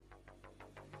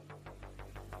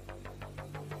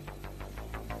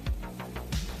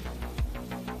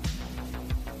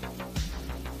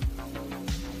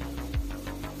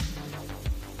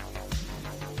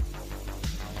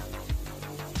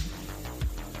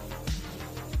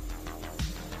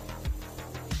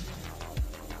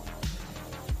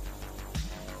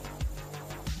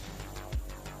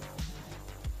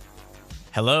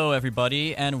Hello,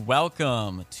 everybody, and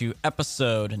welcome to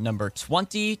episode number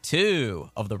 22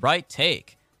 of The Right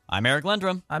Take. I'm Eric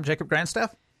Lendrum. I'm Jacob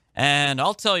Grandstaff. And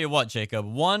I'll tell you what, Jacob,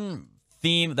 one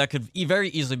theme that could very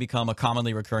easily become a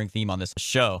commonly recurring theme on this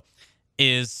show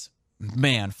is,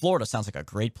 man, Florida sounds like a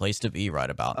great place to be right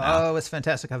about now. Oh, it's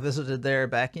fantastic. I visited there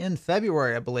back in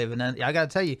February, I believe. And then I got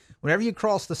to tell you, whenever you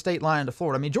cross the state line to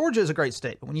Florida, I mean, Georgia is a great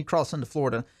state, but when you cross into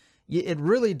Florida, it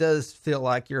really does feel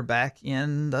like you're back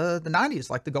in the 90s,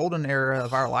 like the golden era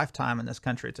of our lifetime in this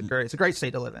country. It's a great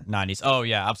state to live in. 90s. Oh,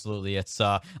 yeah, absolutely. It's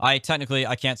I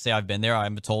can't say I've been there.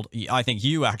 I'm told, I think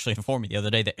you actually informed me the other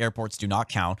day that airports do not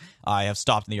count. I have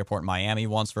stopped in the airport in Miami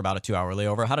once for about a 2-hour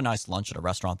layover. Had a nice lunch at a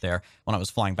restaurant there when I was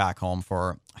flying back home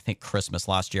for, I think, Christmas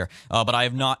last year. But I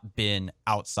have not been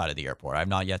outside of the airport. I have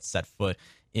not yet set foot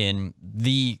in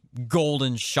the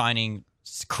golden, shining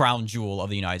crown jewel of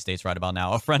the United States right about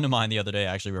now. A friend of mine the other day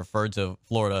actually referred to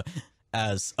Florida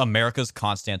as America's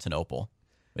Constantinople,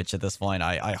 which at this point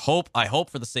I hope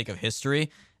for the sake of history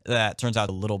that turns out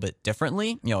a little bit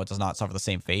differently. You know, it does not suffer the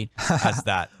same fate as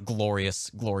that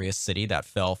glorious city that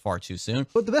fell far too soon.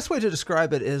 But the best way to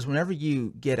describe it is whenever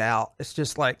you get out, it's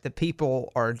just like the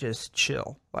people are just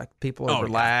chill. Like people are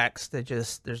relaxed. They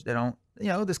don't,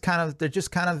 they're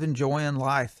just kind of enjoying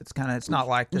life. It's not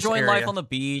like this enjoying area. Life on the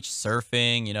beach,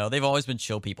 surfing. You know, they've always been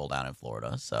chill people down in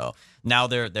Florida. So now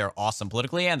they're awesome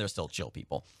politically, and they're still chill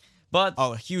people. But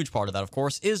a huge part of that, of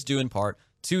course, is due in part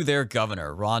to their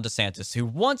governor, Ron DeSantis, who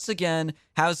once again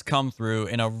has come through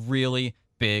in a really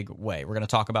big way. We're going to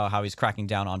talk about how he's cracking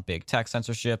down on big tech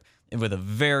censorship with a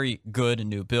very good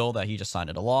new bill that he just signed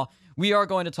into law. We are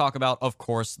going to talk about, of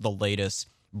course, the latest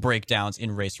breakdowns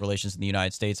in race relations in the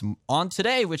United States on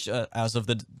today, which as of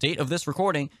the date of this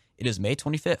recording, it is May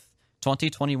 25th,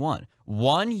 2021.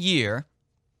 1 year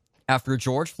after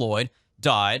George Floyd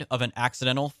died of an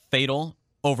accidental fatal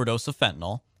overdose of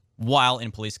fentanyl while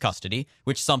in police custody,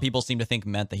 which some people seem to think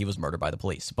meant that he was murdered by the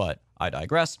police, but I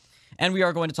digress. And we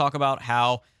are going to talk about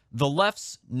how the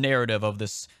left's narrative of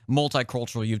this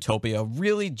multicultural utopia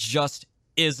really just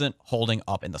isn't holding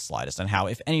up in the slightest, and how,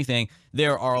 if anything,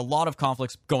 there are a lot of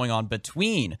conflicts going on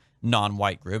between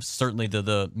non-white groups. Certainly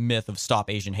the myth of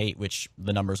Stop Asian Hate, which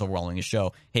the numbers overwhelmingly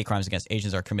show hate crimes against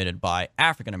Asians are committed by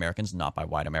African Americans, not by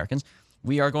white Americans.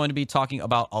 We are going to be talking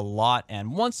about a lot,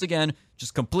 and once again,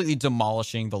 just completely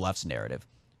demolishing the left's narrative.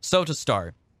 So to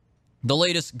start, the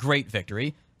latest great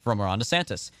victory from Ron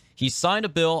DeSantis. He signed a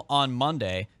bill on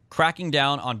Monday cracking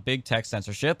down on big tech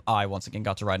censorship. I once again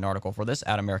got to write an article for this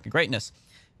at American Greatness.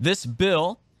 This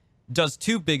bill does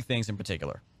two big things in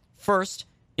particular. First,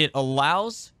 it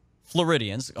allows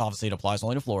Floridians, obviously it applies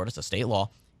only to Florida, it's a state law,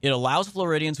 it allows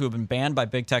Floridians who have been banned by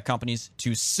big tech companies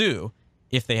to sue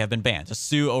if they have been banned, to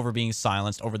sue over being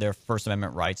silenced, over their First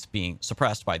Amendment rights being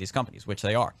suppressed by these companies, which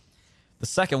they are. The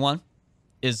second one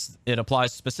is it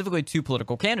applies specifically to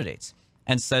political candidates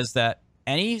and says that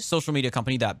any social media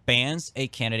company that bans a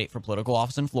candidate for political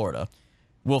office in Florida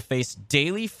will face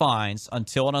daily fines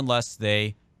until and unless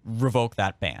they revoke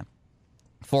that ban.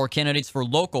 For candidates for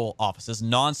local offices,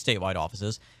 non-statewide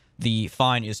offices, the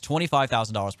fine is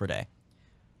 $25,000 per day.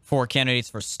 For candidates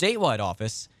for statewide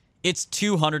office, it's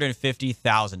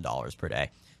 $250,000 per day.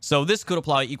 So this could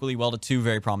apply equally well to two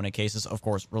very prominent cases, of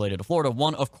course, related to Florida.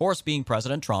 One, of course, being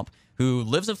President Trump, who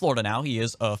lives in Florida now. He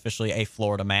is officially a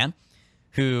Florida man,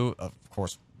 who, of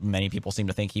course, many people seem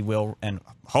to think he will and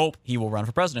hope he will run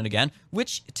for president again,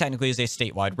 which technically is a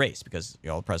statewide race because,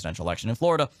 the presidential election in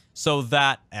Florida. So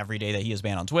that every day that he is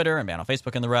banned on Twitter and banned on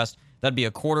Facebook and the rest, that'd be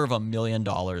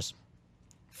 $250,000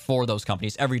 for those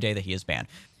companies every day that he is banned.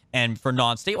 And for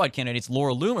non-statewide candidates,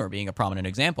 Laura Loomer being a prominent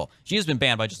example. She has been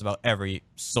banned by just about every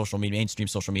mainstream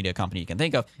social media company you can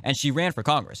think of, and she ran for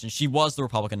Congress, and she was the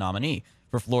Republican nominee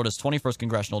for Florida's 21st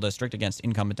congressional district against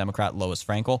incumbent Democrat Lois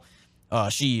Frankel.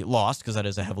 She lost because that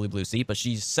is a heavily blue seat, but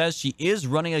she says she is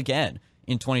running again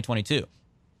in 2022.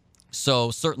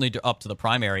 So certainly up to the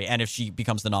primary, and if she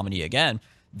becomes the nominee again,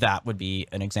 that would be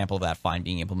an example of that fine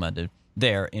being implemented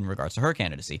there in regards to her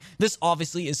candidacy. This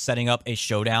obviously is setting up a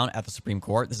showdown at the Supreme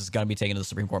Court. This is going to be taken to the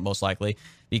Supreme Court most likely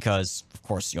because, of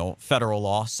course, federal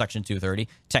law, Section 230,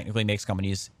 technically makes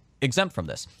companies exempt from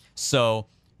this. So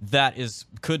that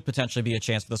could potentially be a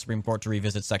chance for the Supreme Court to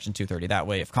revisit Section 230 that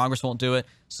way if Congress won't do it.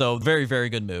 So very, very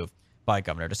good move by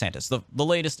Governor DeSantis. The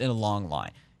latest in a long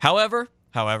line. However,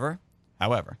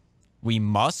 we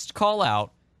must call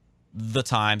out the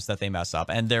times that they mess up.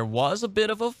 And there was a bit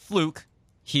of a fluke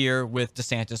here with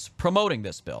DeSantis promoting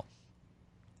this bill.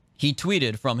 He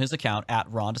tweeted from his account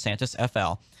at Ron DeSantis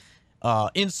FL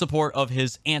in support of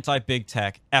his anti-big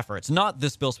tech efforts. Not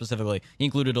this bill specifically. He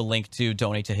included a link to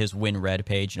donate to his WinRed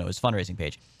page, his fundraising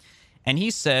page. And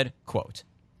he said, quote,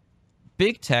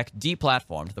 "Big tech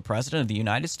deplatformed the president of the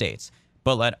United States,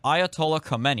 but let Ayatollah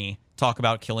Khomeini talk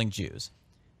about killing Jews.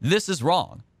 This is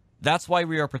wrong. That's why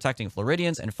we are protecting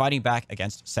Floridians and fighting back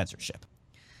against censorship."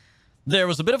 There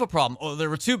was a bit of a problem. Oh, there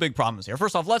were two big problems here.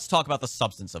 First off, let's talk about the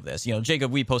substance of this.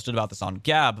 Jacob, we posted about this on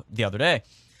Gab the other day.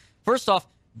 First off,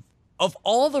 of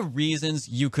all the reasons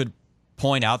you could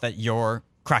point out that you're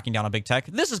cracking down on big tech,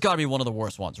 this has got to be one of the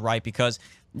worst ones, right? Because,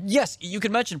 yes, you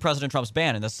can mention President Trump's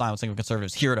ban and the silencing of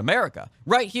conservatives here in America,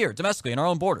 right here, domestically, in our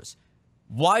own borders.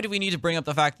 Why do we need to bring up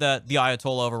the fact that the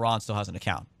Ayatollah of Iran still has an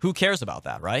account? Who cares about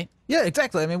that, right? Yeah,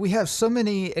 exactly. I mean, we have so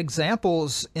many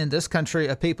examples in this country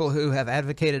of people who have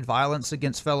advocated violence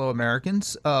against fellow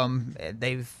Americans.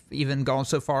 They've even gone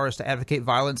so far as to advocate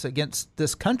violence against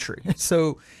this country.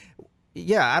 So,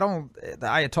 yeah, the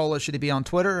Ayatollah, should he be on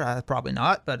Twitter? Probably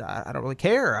not, but I don't really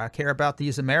care. I care about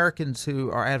these Americans who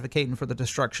are advocating for the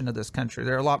destruction of this country.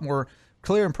 They're a lot more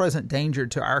clear and present danger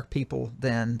to our people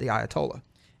than the Ayatollah.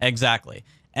 Exactly.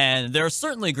 And there are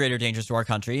certainly greater dangers to our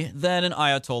country than an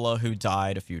Ayatollah who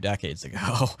died a few decades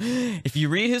ago. If you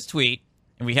read his tweet,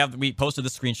 and we posted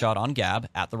the screenshot on Gab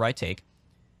at The Right Take,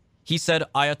 he said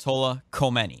Ayatollah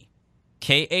Khomeini,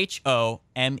 Khomeini.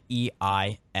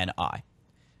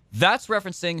 That's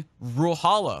referencing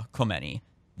Ruhollah Khomeini,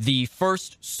 the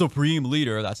first supreme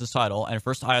leader, that's his title, and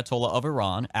first Ayatollah of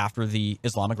Iran after the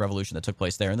Islamic Revolution that took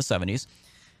place there in the 70s,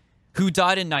 who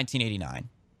died in 1989.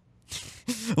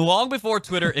 Long before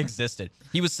Twitter existed.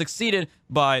 He was succeeded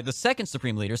by the second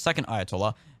supreme leader, second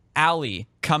Ayatollah, Ali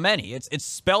Khamenei. It's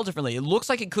spelled differently. It looks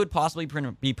like it could possibly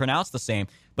be pronounced the same,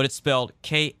 but it's spelled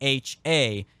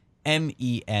Khamenei.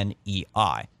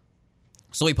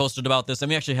 So we posted about this, and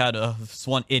we actually had this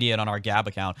one idiot on our Gab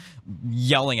account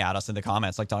yelling at us in the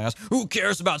comments, like telling us, "Who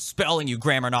cares about spelling, you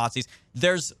grammar Nazis?"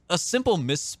 There's a simple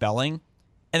misspelling,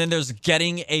 and then there's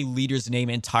getting a leader's name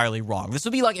entirely wrong. This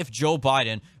would be like if Joe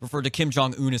Biden referred to Kim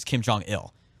Jong-un as Kim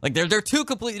Jong-il. Like, they're two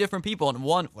completely different people, and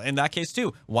one, in that case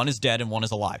too, one is dead and one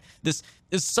is alive. This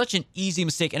is such an easy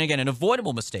mistake, and again, an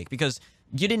avoidable mistake, because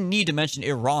you didn't need to mention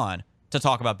Iran to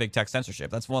talk about big tech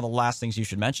censorship. That's one of the last things you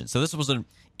should mention. So this was an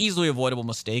easily avoidable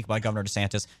mistake by Governor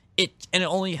DeSantis. And it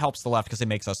only helps the left because it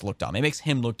makes us look dumb. It makes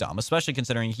him look dumb, especially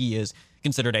considering he is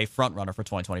considered a front runner for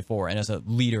 2024 and as a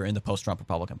leader in the post-Trump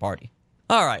Republican Party.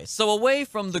 All right, so away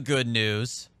from the good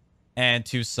news and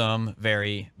to some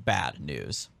very bad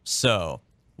news. So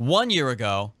 1 year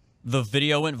ago, the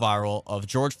video went viral of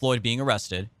George Floyd being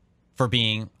arrested for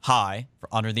being high, for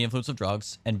under the influence of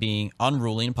drugs, and being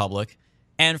unruly in public,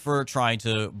 and for trying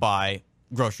to buy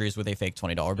groceries with a fake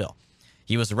 $20 bill.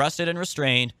 He was arrested and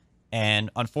restrained,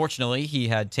 and unfortunately, he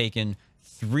had taken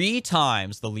 3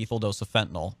 times the lethal dose of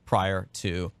fentanyl prior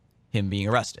to him being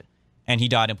arrested, and he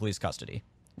died in police custody,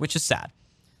 which is sad.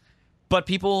 But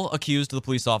people accused the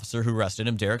police officer who arrested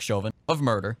him, Derek Chauvin, of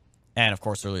murder, and of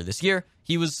course, earlier this year,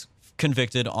 he was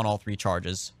convicted on all 3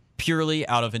 charges purely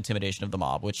out of intimidation of the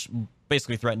mob, which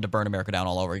basically threatened to burn America down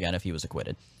all over again if he was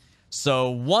acquitted. So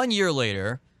 1 year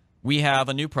later, we have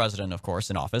a new president, of course,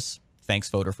 in office. Thanks,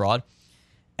 voter fraud.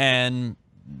 And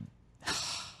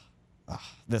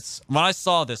when I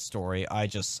saw this story, I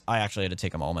actually had to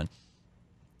take a moment.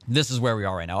 This is where we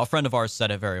are right now. A friend of ours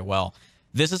said it very well.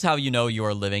 This is how you know you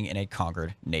are living in a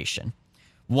conquered nation.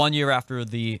 1 year after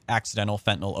the accidental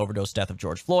fentanyl overdose death of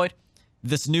George Floyd,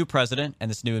 this new president and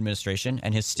this new administration,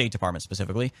 and his State Department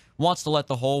specifically, wants to let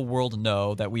the whole world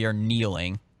know that we are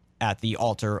kneeling at the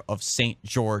altar of St.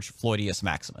 George Floydius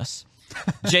Maximus.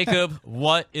 Jacob,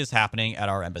 what is happening at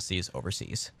our embassies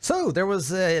overseas? So there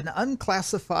was an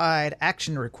unclassified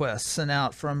action request sent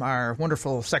out from our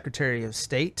wonderful Secretary of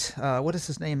State. What is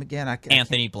his name again?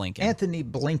 Anthony Blinken. Anthony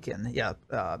Blinken, yeah.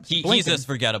 He's as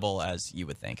forgettable as you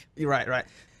would think. Right.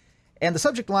 And the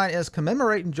subject line is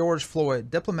Commemorating George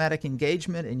Floyd, Diplomatic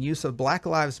Engagement and Use of Black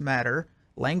Lives Matter,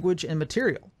 Language and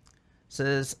Material. It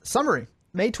says, summary.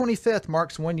 May 25th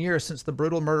marks 1 year since the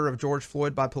brutal murder of George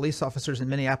Floyd by police officers in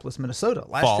Minneapolis, Minnesota.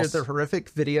 Last year, the horrific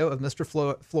video of Mr.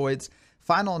 Floyd's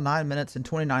final 9 minutes and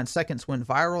 29 seconds went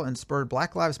viral and spurred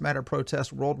Black Lives Matter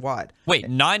protests worldwide. Wait,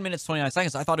 9 minutes, 29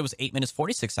 seconds? I thought it was 8 minutes,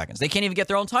 46 seconds. They can't even get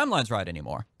their own timelines right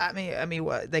anymore. I mean,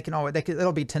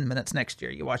 it'll be 10 minutes next year.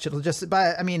 You watch it. It'll just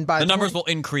by the numbers will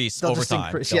increase over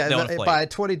time. By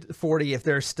 2040, if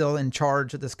they're still in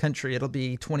charge of this country, it'll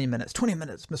be 20 minutes. 20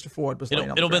 minutes. Mr. Floyd was.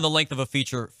 It'll be the length of a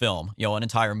feature film. An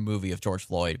entire movie of George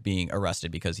Floyd being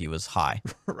arrested because he was high.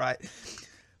 Right.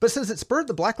 But since it spurred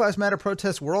the Black Lives Matter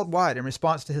protests worldwide in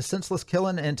response to his senseless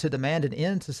killing and to demand an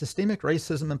end to systemic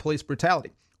racism and police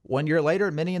brutality. 1 year later,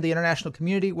 many in the international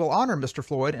community will honor Mr.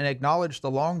 Floyd and acknowledge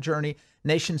the long journey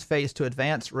nations face to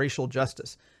advance racial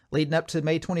justice. Leading up to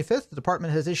May 25th, the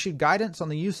department has issued guidance on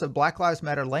the use of Black Lives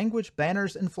Matter language,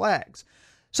 banners, and flags.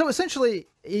 So essentially,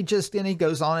 he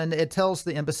goes on and it tells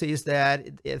the embassies that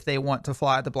if they want to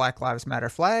fly the Black Lives Matter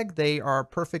flag, they are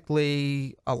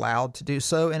perfectly allowed to do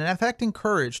so, and in fact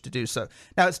encouraged to do so.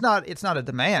 Now, it's not a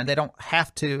demand. They don't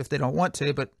have to if they don't want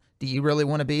to, but do you really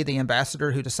want to be the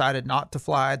ambassador who decided not to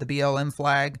fly the BLM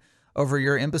flag over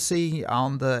your embassy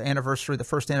on the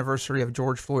first anniversary of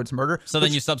George Floyd's murder? So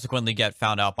then you subsequently get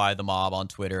found out by the mob on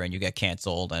Twitter and you get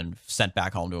canceled and sent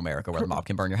back home to America where the mob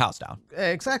can burn your house down.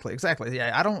 Exactly.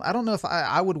 Yeah, I don't know if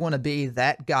I would want to be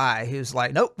that guy who's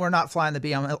like, nope, we're not flying the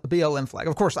BLM flag.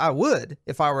 Of course, I would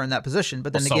if I were in that position,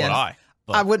 but then So again, would I.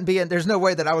 But I wouldn't be in. There's no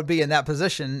way that I would be in that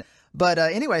position. But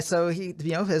anyway, so he,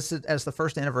 as the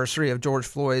first anniversary of George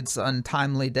Floyd's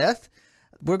untimely death,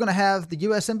 we're going to have the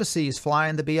U.S. embassies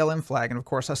flying the BLM flag. And of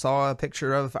course, I saw a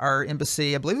picture of our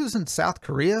embassy. I believe it was in South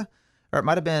Korea, or it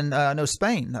might have been,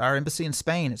 Spain. Our embassy in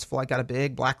Spain. It's got a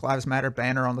big Black Lives Matter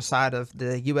banner on the side of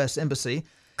the U.S. embassy.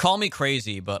 Call me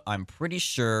crazy, but I'm pretty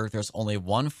sure there's only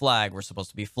one flag we're supposed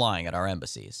to be flying at our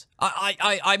embassies.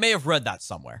 I may have read that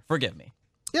somewhere. Forgive me.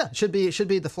 Yeah, it should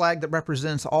be the flag that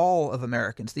represents all of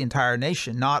Americans, the entire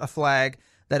nation, not a flag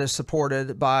that is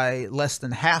supported by less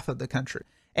than half of the country.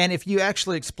 And if you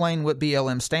actually explain what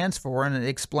BLM stands for and it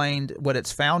explained what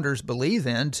its founders believe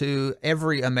in to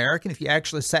every American, if you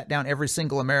actually sat down every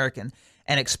single American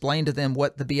and explained to them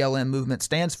what the BLM movement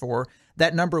stands for,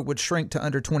 that number would shrink to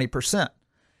under 20%.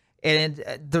 And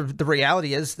the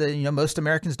reality is that, most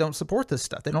Americans don't support this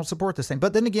stuff. They don't support this thing.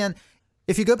 But then again,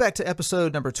 if you go back to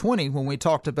episode number 20, when we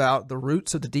talked about the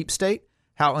roots of the deep state,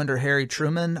 how under Harry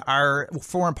Truman, our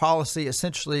foreign policy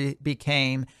essentially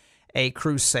became a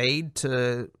crusade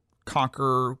to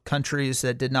conquer countries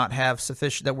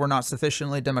that were not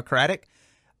sufficiently democratic.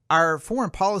 Our foreign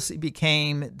policy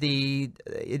became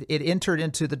it entered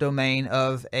into the domain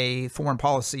of a foreign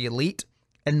policy elite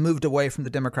and moved away from the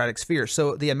democratic sphere.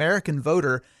 So the American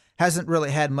voter hasn't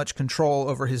really had much control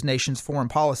over his nation's foreign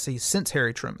policy since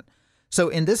Harry Truman. So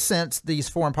in this sense, these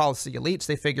foreign policy elites,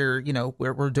 they figure,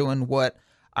 we're doing what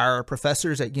our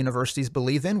professors at universities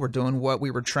believe in. We're doing what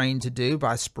we were trained to do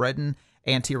by spreading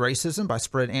anti-racism, by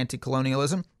spreading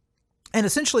anti-colonialism. And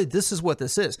essentially, this is what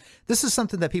this is. This is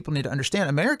something that people need to understand.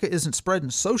 America isn't spreading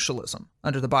socialism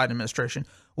under the Biden administration.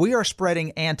 We are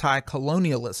spreading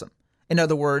anti-colonialism. In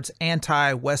other words,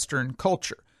 anti-Western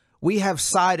culture. We have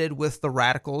sided with the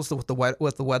radicals, with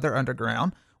the Weather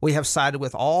Underground. We have sided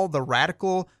with all the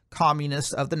radical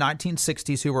communists of the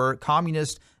 1960s who were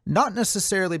communist not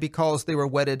necessarily because they were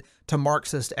wedded to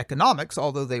Marxist economics,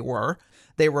 although they were.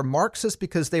 They were Marxist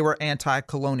because they were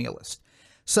anti-colonialist.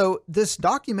 So this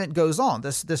document goes on.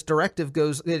 This directive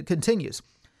continues.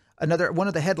 One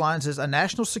of the headlines is a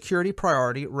national security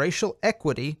priority, racial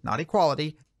equity, not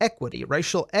equality, equity,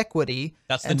 racial equity.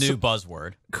 That's the new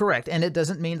buzzword. Correct. And it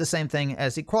doesn't mean the same thing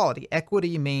as equality.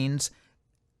 Equity means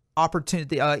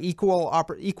opportunity, equal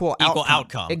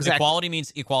outcome. Exactly. Equality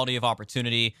means equality of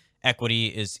opportunity. Equity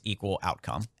is equal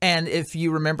outcome. And if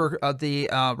you remember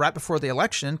right before the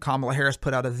election, Kamala Harris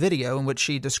put out a video in which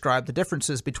she described the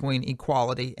differences between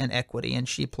equality and equity, and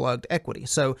she plugged equity.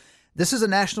 So this is a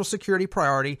national security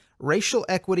priority, racial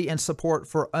equity and support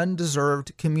for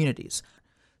undeserved communities.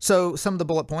 So some of the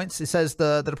bullet points, it says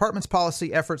the department's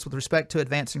policy efforts with respect to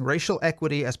advancing racial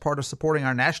equity as part of supporting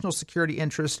our national security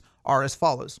interests are as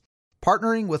follows.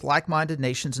 Partnering with like-minded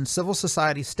nations and civil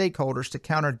society stakeholders to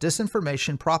counter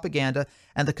disinformation, propaganda,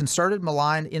 and the concerted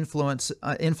malign influence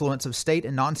of state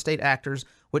and non-state actors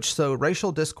which sow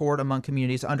racial discord among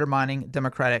communities, undermining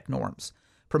democratic norms.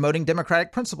 Promoting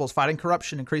democratic principles, fighting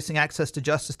corruption, increasing access to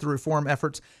justice through reform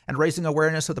efforts, and raising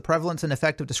awareness of the prevalence and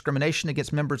effect of discrimination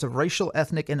against members of racial,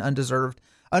 ethnic, and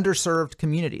underserved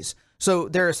communities. So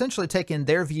they're essentially taking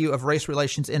their view of race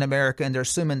relations in America, and they're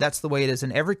assuming that's the way it is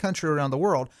in every country around the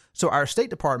world. So our State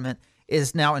Department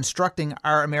is now instructing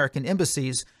our American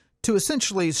embassies to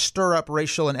essentially stir up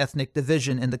racial and ethnic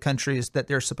division in the countries that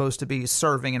they're supposed to be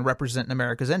serving and representing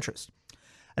America's interests.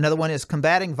 Another one is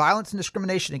combating violence and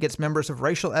discrimination against members of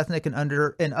racial, ethnic, and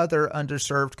other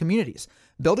underserved communities,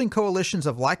 building coalitions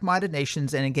of like-minded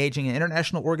nations, and engaging in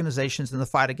international organizations in the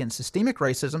fight against systemic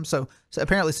racism. So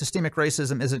apparently systemic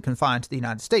racism isn't confined to the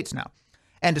United States now.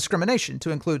 And discrimination,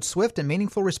 to include swift and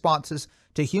meaningful responses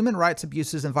to human rights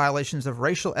abuses and violations of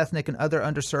racial, ethnic, and other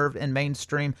underserved and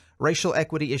mainstream racial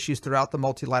equity issues throughout the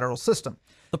multilateral system.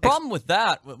 The problem with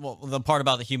that, well, the part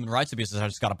about the human rights abuses, I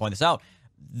just got to point this out,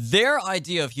 their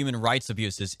idea of human rights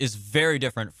abuses is very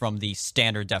different from the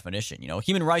standard definition.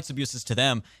 Human rights abuses to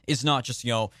them is not just,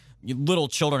 little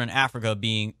children in Africa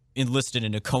being enlisted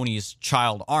into Coney's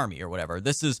child army or whatever.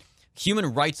 This is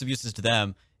human rights abuses to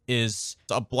them is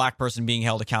a black person being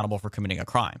held accountable for committing a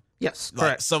crime. Yes,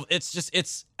 correct. So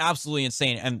it's absolutely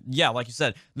insane. And yeah, like you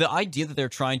said, the idea that they're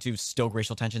trying to stoke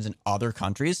racial tensions in other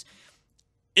countries,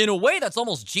 in a way, that's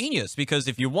almost genius, because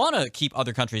if you want to keep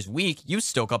other countries weak, you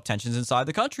stoke up tensions inside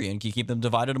the country and you keep them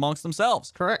divided amongst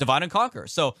themselves. Correct. Divide and conquer.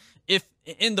 So if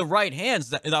in the right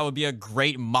hands, that would be a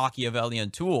great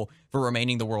Machiavellian tool for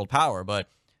remaining the world power. But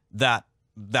that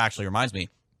actually reminds me,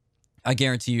 I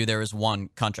guarantee you there is one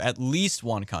country, at least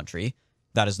one country,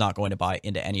 that is not going to buy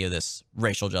into any of this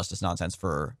racial justice nonsense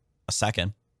for a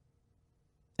second.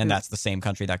 And that's the same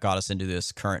country that got us into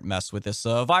this current mess with this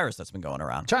virus that's been going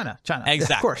around. China. Exactly.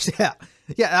 Yeah, of course,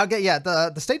 yeah.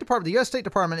 The State Department, the U.S. State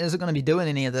Department isn't going to be doing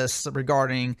any of this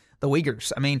regarding the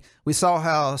Uyghurs. I mean, we saw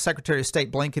how Secretary of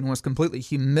State Blinken was completely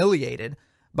humiliated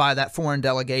by that foreign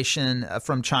delegation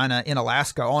from China in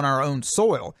Alaska on our own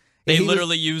soil. They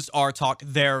literally used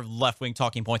their left-wing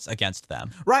talking points against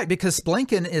them. Right, because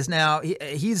Blinken is now,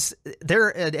 they're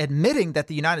admitting that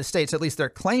the United States, at least they're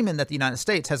claiming that the United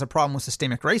States has a problem with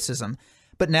systemic racism,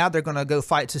 but now they're going to go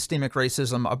fight systemic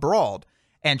racism abroad.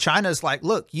 And China's like,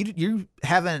 look, you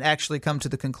haven't actually come to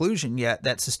the conclusion yet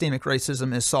that systemic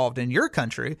racism is solved in your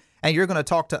country, and you're going to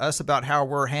talk to us about how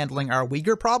we're handling our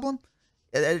Uyghur problem?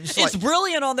 It's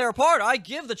brilliant on their part. I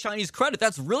give the Chinese credit.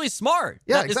 That's really smart.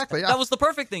 Yeah, exactly. That was the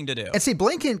perfect thing to do. And see,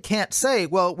 Blinken can't say,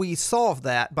 well, we solved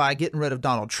that by getting rid of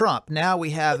Donald Trump. Now we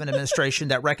have an administration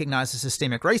that recognizes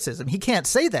systemic racism. He can't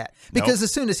say that because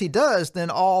as soon as he does, then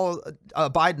all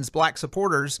Biden's black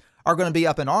supporters are going to be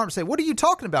up in arms, say, what are you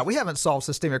talking about? We haven't solved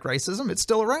systemic racism. It's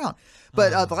still around.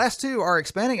 But the last two are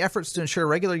expanding efforts to ensure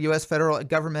regular U.S. federal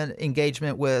government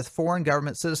engagement with foreign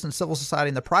government, citizens, civil society,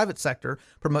 and the private sector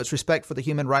promotes respect for the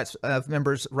human rights of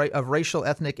members of racial,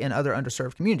 ethnic, and other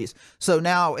underserved communities. So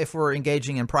now if we're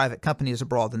engaging in private companies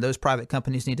abroad, then those private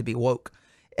companies need to be woke.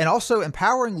 And also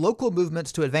empowering local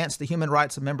movements to advance the human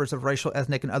rights of members of racial,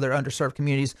 ethnic, and other underserved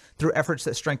communities through efforts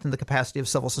that strengthen the capacity of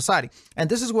civil society. And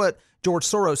this is what George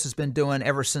Soros has been doing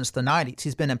ever since the 90s.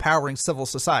 He's been empowering civil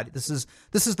society. This is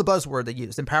the buzzword they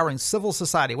use, empowering civil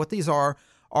society. What these are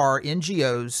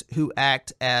NGOs who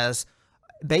act as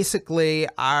basically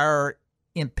our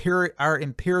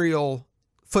imperial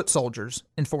foot soldiers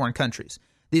in foreign countries.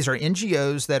 These are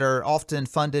NGOs that are often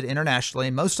funded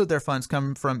internationally. Most of their funds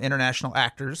come from international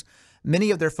actors. Many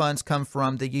of their funds come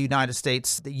from the United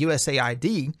States, the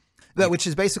USAID, which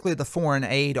is basically the foreign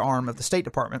aid arm of the State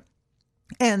Department,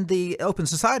 and the Open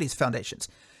Societies Foundations.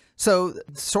 So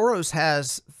Soros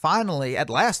has finally, at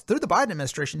last, through the Biden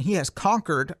administration, he has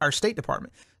conquered our State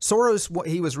Department. Soros,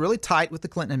 he was really tight with the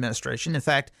Clinton administration. In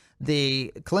fact, Bill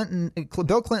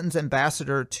Clinton's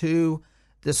ambassador to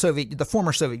the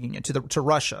former Soviet Union, to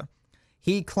Russia,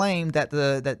 he claimed that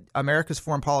that America's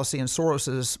foreign policy and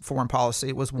Soros's foreign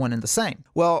policy was one and the same.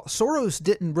 Well, Soros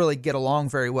didn't really get along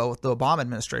very well with the Obama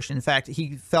administration. In fact,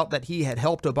 he felt that he had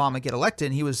helped Obama get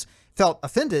elected, and he felt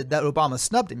offended that Obama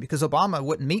snubbed him because Obama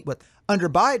wouldn't meet with. Under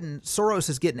Biden, Soros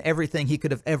is getting everything he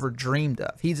could have ever dreamed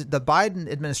of. The Biden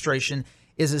administration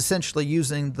is essentially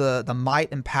using the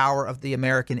might and power of the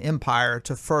American empire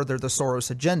to further the Soros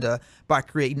agenda by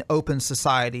creating open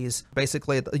societies,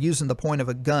 basically using the point of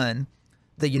a gun,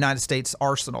 the United States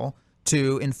arsenal,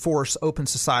 to enforce open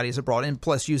societies abroad, and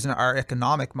plus using our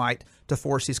economic might to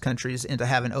force these countries into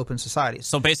having open societies.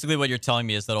 So basically what you're telling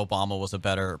me is that Obama was a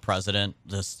better president,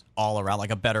 just all around,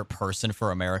 like a better person for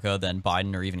America than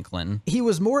Biden or even Clinton? He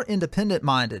was more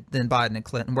independent-minded than Biden and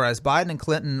Clinton, whereas Biden and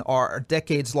Clinton are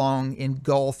decades-long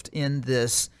engulfed in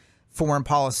this foreign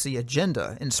policy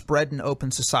agenda and spreading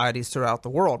open societies throughout the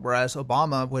world, whereas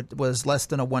Obama was less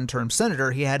than a one-term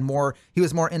senator. He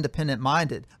was more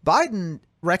independent-minded. Biden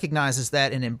recognizes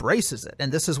that and embraces it.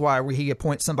 And this is why he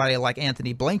appoints somebody like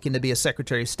Anthony Blinken to be a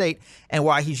Secretary of State, and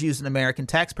why he's using American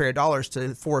taxpayer dollars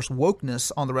to force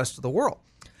wokeness on the rest of the world.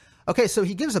 Okay, so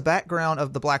he gives a background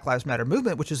of the Black Lives Matter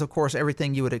movement, which is, of course,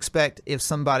 everything you would expect if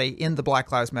somebody in the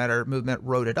Black Lives Matter movement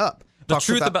wrote it up.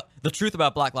 The truth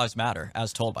about Black Lives Matter,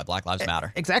 as told by Black Lives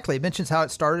Matter. Exactly. It mentions how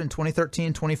it started in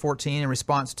 2013, 2014 in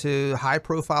response to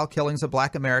high-profile killings of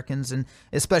black Americans, and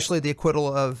especially the acquittal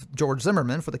of George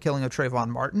Zimmerman for the killing of Trayvon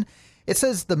Martin. It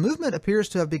says the movement appears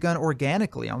to have begun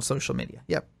organically on social media.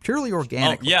 Yeah, purely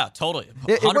organically. Oh, yeah, totally.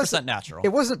 100% natural. It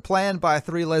wasn't planned by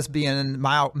three lesbian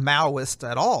Maoists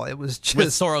at all. It was just... with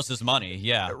Soros's money,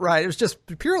 yeah. Right. It was just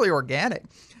purely organic.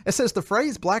 It says the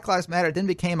phrase Black Lives Matter then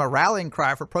became a rallying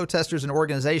cry for protesters and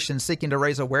organizations seeking to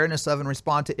raise awareness of and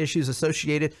respond to issues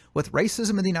associated with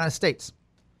racism in the United States.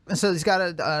 And so he's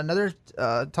got another,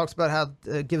 talks about how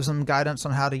it gives them guidance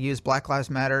on how to use Black Lives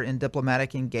Matter in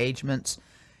diplomatic engagements.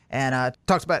 And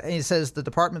he says the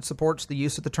department supports the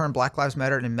use of the term Black Lives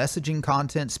Matter in messaging,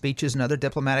 content, speeches, and other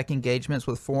diplomatic engagements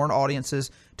with foreign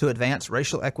audiences to advance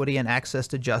racial equity and access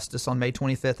to justice on May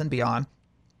 25th and beyond.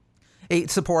 It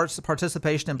supports the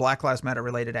participation in Black Lives Matter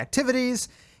related activities,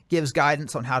 gives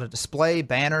guidance on how to display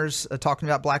banners talking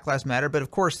about Black Lives Matter. But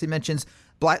of course, he mentions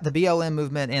the BLM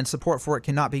movement and support for it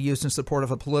cannot be used in support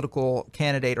of a political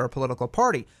candidate or a political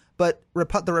party. But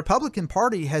the Republican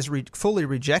Party has fully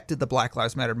rejected the Black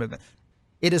Lives Matter movement.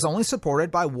 It is only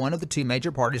supported by one of the two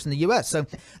major parties in the U.S. So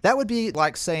that would be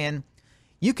like saying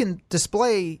you can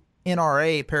display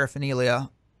NRA paraphernalia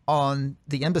on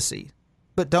the embassy,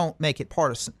 but don't make it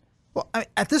partisan. Well,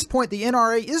 at this point, the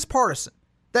NRA is partisan.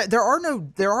 There are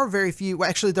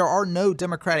no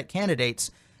Democratic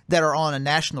candidates that are on a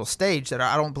national stage.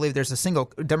 I don't believe there's a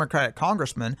single Democratic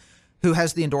congressman who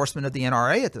has the endorsement of the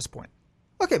NRA at this point.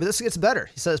 Okay, but this gets better.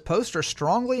 He says posts are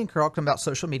strongly encouraged about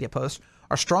social media posts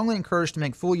are strongly encouraged to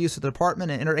make full use of the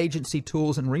department and interagency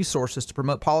tools and resources to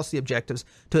promote policy objectives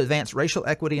to advance racial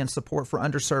equity and support for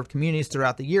underserved communities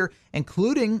throughout the year,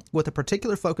 including with a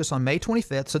particular focus on May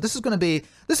 25th. So this is going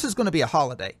to be a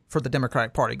holiday for the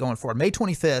Democratic Party going forward. May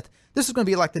 25th. This is going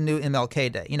to be like the new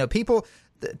MLK Day. You know,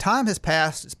 time has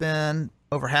passed. It's been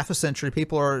over half a century.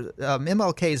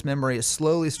 MLK's memory is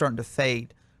slowly starting to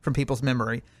fade from people's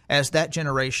memory as that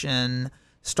generation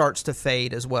starts to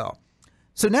fade as well.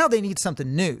 So now they need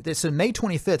something new. So May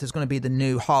 25th is going to be the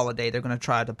new holiday they're going to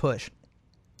try to push.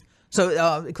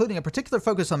 So including a particular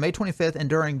focus on May 25th and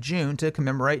during June to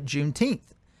commemorate Juneteenth,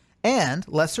 and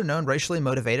lesser-known racially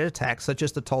motivated attacks such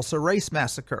as the Tulsa Race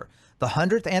Massacre, the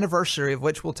 100th anniversary of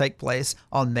which will take place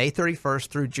on May 31st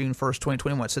through June 1st,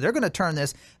 2021. So they're going to turn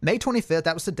this May 25th.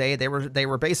 That was the day they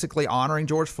were basically honoring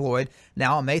George Floyd.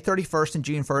 Now on May 31st and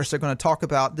June 1st, they're going to talk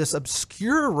about this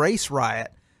obscure race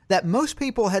riot that most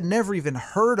people had never even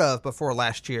heard of before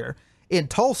last year in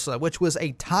Tulsa, which was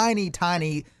a tiny,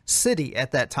 tiny city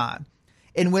at that time,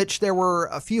 in which there were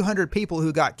a few hundred people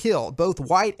who got killed, both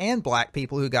white and black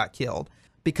people who got killed.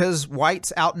 Because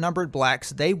whites outnumbered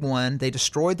blacks, they won, they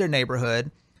destroyed their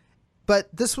neighborhood. But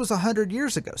this was 100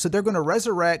 years ago. So they're going to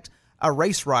resurrect a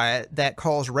race riot that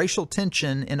caused racial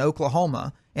tension in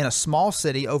Oklahoma, in a small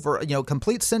city over a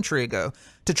complete century ago,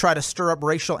 to try to stir up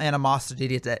racial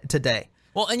animosity today.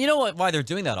 Well, and you know what? Why they're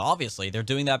doing that? Obviously, they're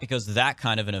doing that because that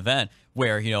kind of an event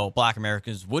where Black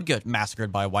Americans would get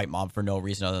massacred by a white mob for no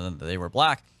reason other than that they were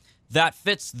black. That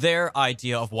fits their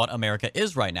idea of what America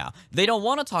is right now. They don't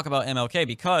want to talk about MLK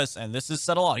because, and this is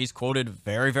said a lot, he's quoted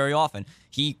very, very often.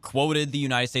 He quoted the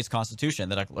United States Constitution,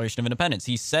 the Declaration of Independence.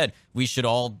 He said we should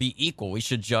all be equal. We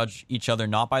should judge each other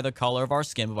not by the color of our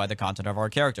skin, but by the content of our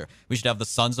character. We should have the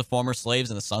sons of former slaves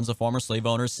and the sons of former slave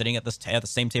owners sitting at the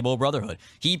same table of brotherhood.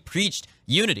 He preached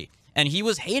unity. And he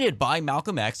was hated by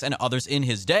Malcolm X and others in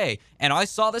his day. And I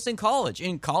saw this in college.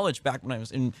 Back when I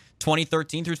was in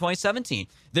 2013 through 2017.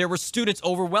 There were students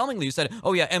overwhelmingly who said,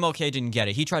 oh yeah, MLK didn't get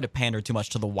it. He tried to pander too much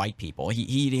to the white people.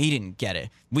 He didn't get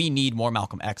it. We need more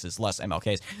Malcolm X's, less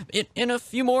MLKs. In a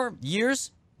few more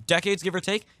years, decades give or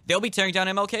take, they'll be tearing down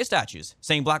MLK statues,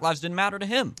 saying Black lives didn't matter to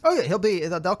him. Oh yeah,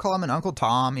 they'll call him an Uncle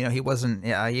Tom. He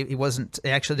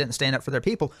actually didn't stand up for their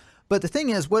people. But the thing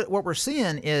is, what we're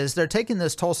seeing is they're taking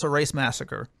this Tulsa Race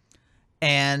Massacre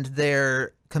and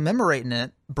they're commemorating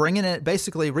it, bringing it,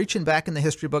 basically reaching back in the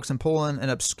history books and pulling an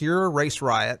obscure race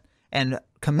riot and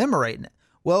commemorating it.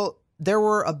 Well, there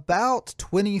were about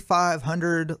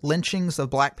 2,500 lynchings of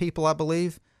black people, I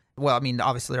believe. Well, I mean,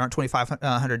 obviously there aren't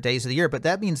 2,500 days of the year, but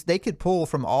that means they could pull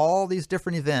from all these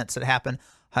different events that happened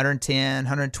 110,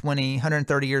 120,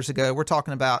 130 years ago. We're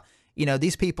talking about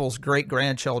these people's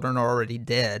great-grandchildren are already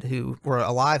dead who were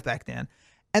alive back then.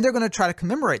 And they're going to try to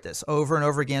commemorate this over and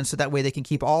over again so that way they can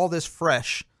keep all this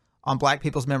fresh on black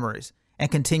people's memories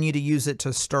and continue to use it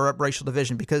to stir up racial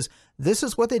division, because this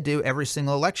is what they do every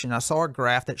single election. I saw a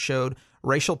graph that showed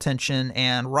racial tension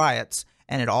and riots,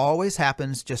 and it always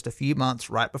happens just a few months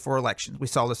right before elections. We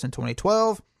saw this in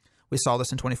 2012. We saw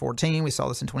this in 2014. We saw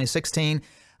this in 2016.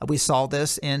 We saw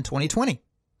this in 2020.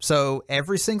 So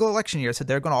every single election year, so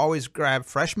they're going to always grab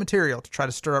fresh material to try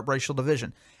to stir up racial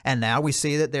division. And now we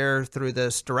see that through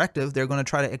this directive, they're going to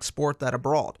try to export that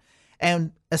abroad.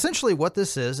 And essentially what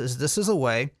this is a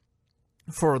way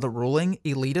for the ruling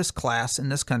elitist class in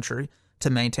this country to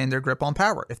maintain their grip on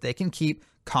power. If they can keep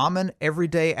common,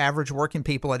 everyday, average working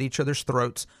people at each other's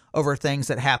throats over things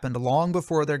that happened long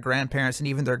before their grandparents and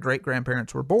even their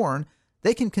great-grandparents were born,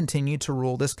 they can continue to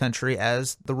rule this country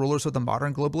as the rulers of the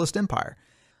modern globalist empire.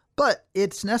 But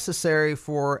it's necessary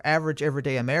for average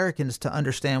everyday Americans to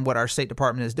understand what our State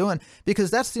Department is doing,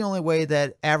 because that's the only way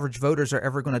that average voters are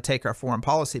ever going to take our foreign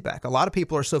policy back. A lot of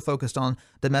people are so focused on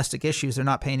domestic issues, they're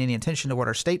not paying any attention to what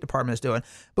our State Department is doing.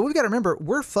 But we've got to remember,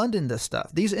 we're funding this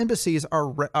stuff. These embassies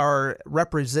are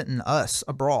representing us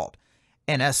abroad.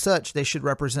 And as such, they should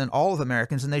represent all of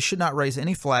Americans, and they should not raise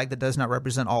any flag that does not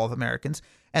represent all of Americans.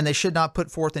 And they should not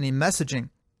put forth any messaging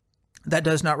that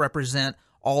does not represent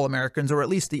all Americans, or at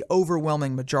least the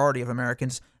overwhelming majority of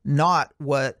Americans, not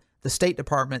what the State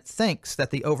Department thinks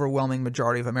that the overwhelming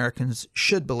majority of Americans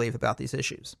should believe about these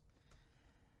issues.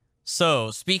 So,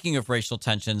 speaking of racial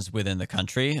tensions within the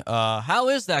country, how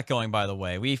is that going, by the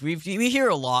way? We hear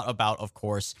a lot about, of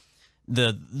course,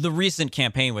 the recent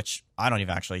campaign, which I don't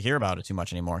even actually hear about it too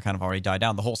much anymore, kind of already died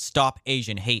down, the whole Stop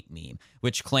Asian Hate meme,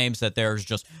 which claims that there's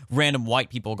just random white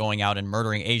people going out and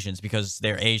murdering Asians because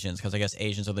they're Asians, because I guess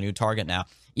Asians are the new target now,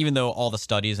 even though all the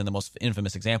studies and the most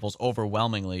infamous examples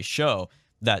overwhelmingly show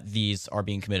that these are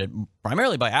being committed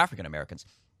primarily by African Americans.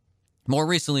 More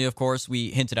recently, of course, we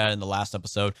hinted at it in the last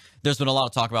episode, there's been a lot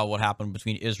of talk about what happened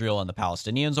between Israel and the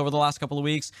Palestinians over the last couple of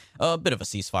weeks. A bit of a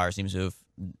ceasefire seems to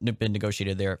have been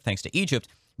negotiated there thanks to Egypt.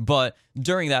 But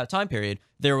during that time period,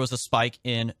 there was a spike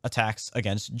in attacks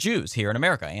against Jews here in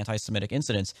America, anti-Semitic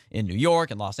incidents in New York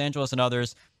and Los Angeles and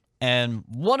others. And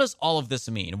what does all of this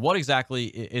mean? What exactly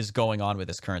is going on with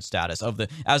this current status of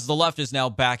as the left is now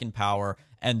back in power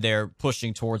and they're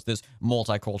pushing towards this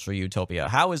multicultural utopia?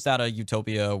 How is that a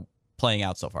utopia playing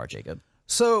out so far, Jacob?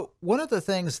 So one of the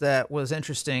things that was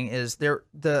interesting is the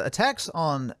attacks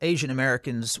on Asian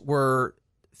Americans were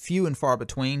few and far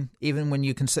between. Even when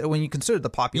you consider the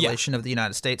population of the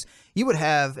United States, you would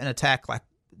have an attack like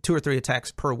 2 or 3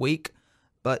 attacks per week.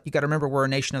 But you got to remember, we're a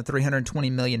nation of 320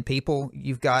 million people.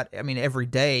 You've got, I mean, every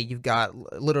day you've got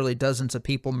literally dozens of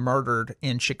people murdered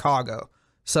in Chicago.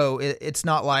 So it's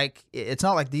not like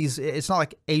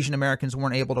Asian Americans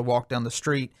weren't able to walk down the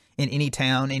street in any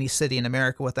town, any city in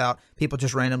America without people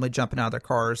just randomly jumping out of their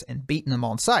cars and beating them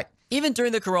on sight. Even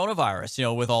during the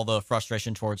coronavirus, with all the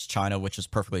frustration towards China, which is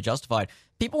perfectly justified,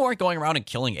 people weren't going around and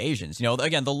killing Asians.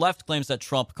 Again, the left claims that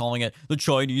Trump calling it the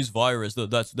Chinese virus,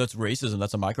 that's racism,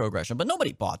 that's a microaggression, but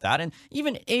nobody bought that. And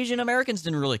even Asian Americans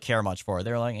didn't really care much for it.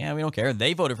 They were like, yeah, we don't care.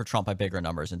 They voted for Trump by bigger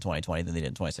numbers in 2020 than they did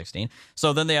in 2016.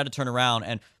 So then they had to turn around,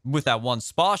 and with that one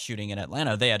spa shooting in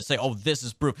Atlanta, they had to say, oh, this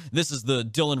is proof. This is the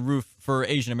Dylan Roof for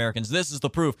Asian Americans. This is the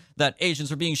proof that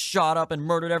Asians are being shot up and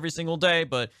murdered every single day,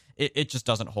 but it just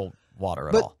doesn't hold water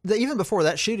at all. But even before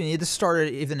that shooting, this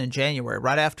started even in January,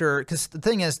 right after, because the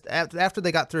thing is, after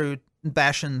they got through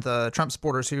bashing the Trump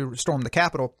supporters who stormed the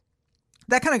Capitol,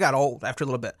 that kind of got old after a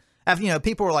little bit. After,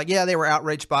 people were like, yeah, they were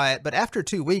outraged by it. But after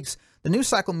 2 weeks, the news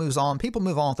cycle moves on. People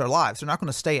move on with their lives. They're not going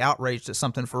to stay outraged at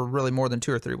something for really more than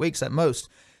 2 or 3 weeks at most.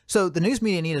 So the news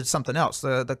media needed something else.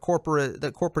 The corporate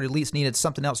elites needed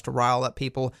something else to rile up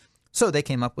people. So they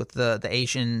came up with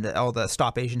the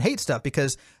Stop Asian Hate stuff,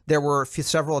 because there were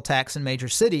several attacks in major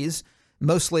cities,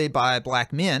 mostly by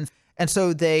black men. And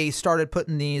so they started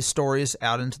putting these stories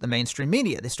out into the mainstream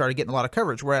media. They started getting a lot of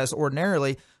coverage, whereas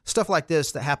ordinarily stuff like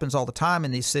this that happens all the time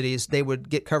in these cities, they would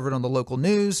get covered on the local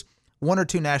news. 1 or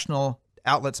 2 national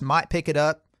outlets might pick it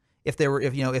up. If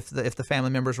the family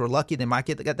members were lucky, they might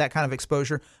get that kind of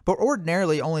exposure. But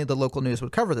ordinarily, only the local news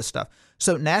would cover this stuff.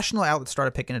 So national outlets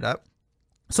started picking it up.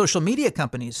 Social media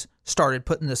companies started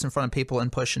putting this in front of people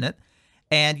and pushing it.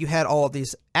 And you had all of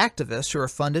these activists who are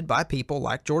funded by people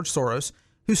like George Soros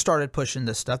who started pushing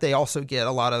this stuff. They also get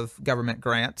a lot of government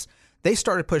grants. They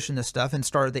started pushing this stuff and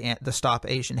started the Stop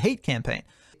Asian Hate campaign.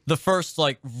 The first,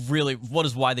 really, what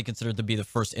is widely considered to be the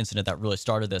first incident that really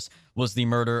started this was the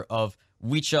murder of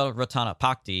Wicha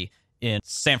Ratanapakdee in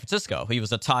San Francisco. He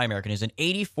was a Thai American. He's an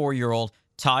 84-year-old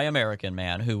Thai American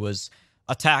man who was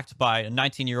attacked by a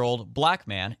 19-year-old black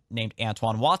man named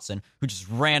Antoine Watson, who just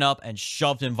ran up and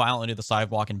shoved him violently to the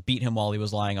sidewalk and beat him while he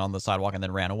was lying on the sidewalk and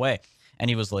then ran away. And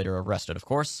he was later arrested, of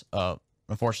course.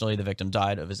 Unfortunately, the victim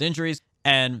died of his injuries.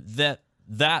 And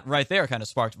that right there kind of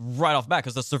sparked right off the bat,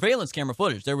 because the surveillance camera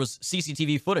footage, there was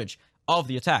CCTV footage of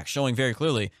the attack showing very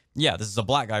clearly, yeah, this is a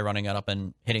black guy running up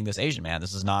and hitting this Asian man.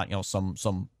 This is not, some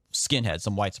skinhead,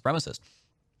 some white supremacist.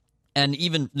 And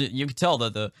even you could tell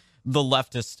that the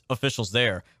leftist officials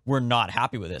there were not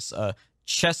happy with this.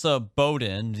 Chesa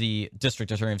Bowden, the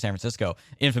district attorney of San Francisco,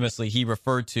 infamously, he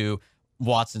referred to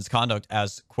Watson's conduct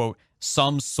as, quote,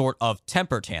 some sort of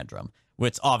temper tantrum,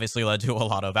 which obviously led to a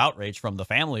lot of outrage from the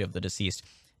family of the deceased.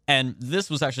 And this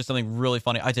was actually something really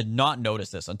funny. I did not notice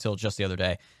this until just the other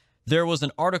day. There was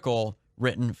an article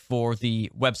written for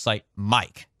the website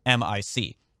Mic,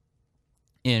 M-I-C.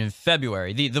 in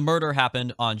February. The murder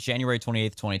happened on January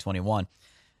 28th, 2021.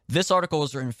 This article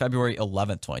was written February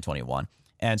 11th, 2021,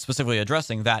 and specifically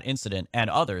addressing that incident and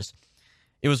others.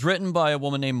 It was written by a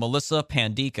woman named Melissa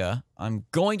Pandika. I'm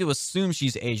going to assume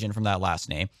she's Asian from that last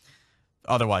name.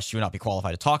 Otherwise, she would not be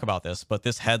qualified to talk about this. But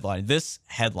this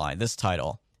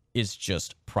title is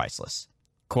just priceless.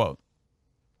 Quote,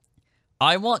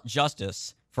 I want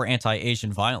justice for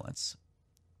anti-Asian violence,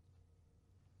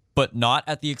 but not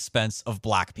at the expense of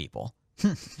black people.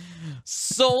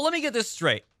 So let me get this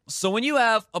straight. So when you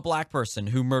have a black person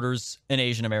who murders an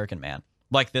Asian American man,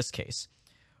 like this case,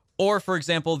 or for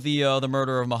example, the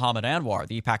murder of Muhammad Anwar,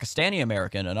 the Pakistani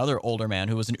American, another older man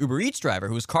who was an Uber Eats driver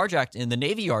who was carjacked in the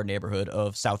Navy Yard neighborhood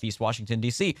of Southeast Washington,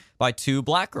 D.C. by two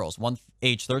black girls, one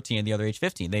age 13 and the other age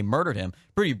 15. They murdered him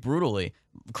pretty brutally,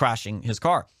 crashing his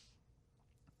car.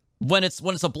 When it's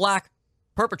a black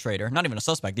perpetrator, not even a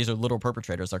suspect, these are literal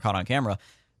perpetrators that are caught on camera,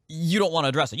 you don't want to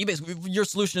address it. Your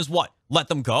solution is what? Let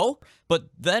them go? But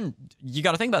then you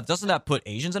got to think about it. Doesn't that put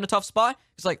Asians in a tough spot?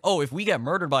 It's like, oh, if we get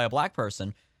murdered by a black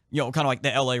person, kind of like the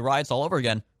LA riots all over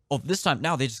again. Oh, this time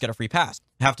now they just get a free pass.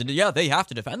 They have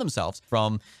to defend themselves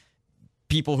from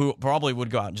people who probably would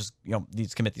go out and just,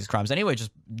 commit these crimes anyway,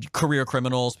 just career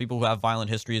criminals, people who have violent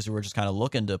histories who are just kind of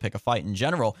looking to pick a fight in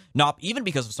general, not even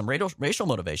because of some racial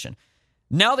motivation.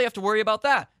 Now they have to worry about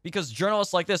that because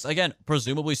journalists like this, again,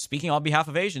 presumably speaking on behalf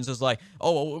of Asians, is like,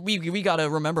 oh, we got to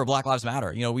remember Black Lives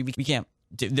Matter. We can't,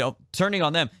 turning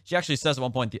on them. She actually says at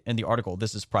one point in the article,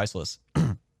 this is priceless.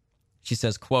 She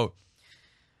says, quote,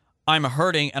 I'm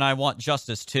hurting and I want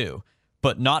justice too,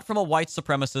 but not from a white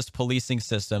supremacist policing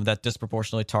system that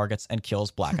disproportionately targets and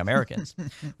kills black Americans.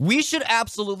 We should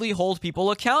absolutely hold people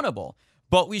accountable,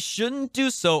 but we shouldn't do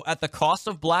so at the cost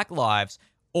of black lives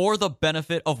or the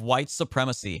benefit of white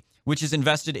supremacy, which is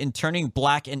invested in turning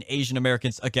black and Asian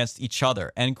Americans against each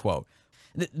other, end quote.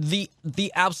 The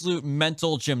absolute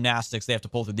mental gymnastics they have to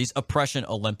pull through, these oppression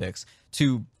Olympics,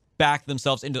 to back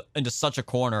themselves into such a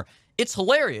corner. It's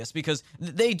hilarious because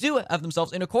they do have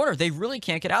themselves in a corner. They really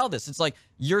can't get out of this. It's like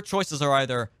your choices are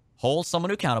either hold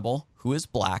someone accountable who is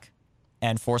black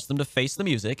and force them to face the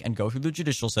music and go through the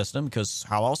judicial system, because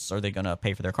how else are they going to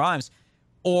pay for their crimes,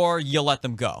 or you let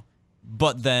them go.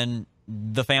 But then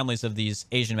the families of these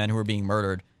Asian men who are being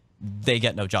murdered, they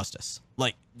get no justice.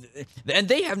 And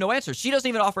they have no answers. She doesn't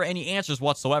even offer any answers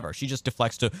whatsoever. She just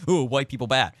deflects to, ooh, white people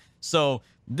bad. So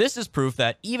this is proof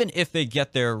that even if they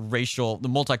get their the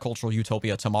multicultural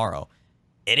utopia tomorrow,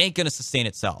 it ain't going to sustain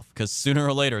itself, because sooner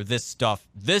or later, this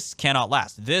cannot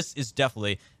last. This is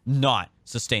definitely not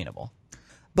sustainable.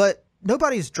 But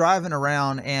nobody's driving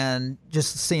around and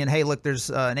just seeing, hey, look, there's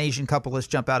an Asian couple, let's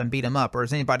jump out and beat them up. Or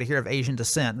is anybody here of Asian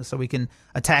descent so we can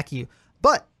attack you?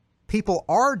 But people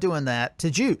are doing that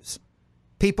to Jews.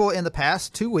 People in the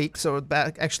past 2 weeks, or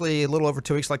back actually a little over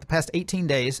 2 weeks, like the past 18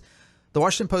 days, the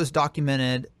Washington Post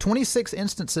documented 26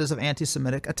 instances of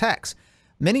anti-Semitic attacks.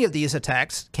 Many of these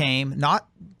attacks came not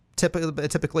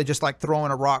typically just like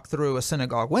throwing a rock through a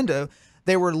synagogue window.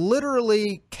 They were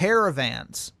literally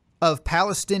caravans of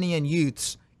Palestinian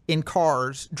youths in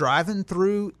cars driving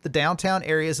through the downtown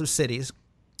areas of cities,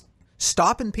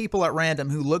 stopping people at random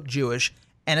who look Jewish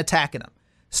and attacking them,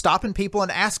 stopping people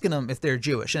and asking them if they're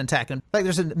Jewish and attacking them. Like,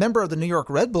 there's a member of the New York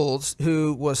Red Bulls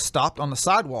who was stopped on the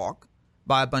sidewalk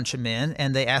by a bunch of men,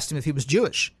 and they asked him if he was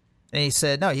Jewish. And he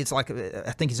said, no, he's like,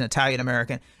 I think he's an Italian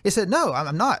American. He said, no,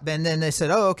 I'm not. And then they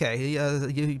said, oh, okay,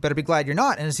 you better be glad you're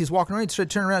not. And as he's walking around, he started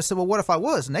turning around and said, well, what if I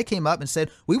was? And they came up and said,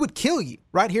 we would kill you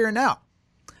right here and now.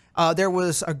 There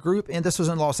was a group, and this was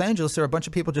in Los Angeles. There were a bunch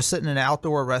of people just sitting in an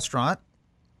outdoor restaurant,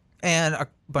 and a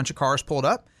bunch of cars pulled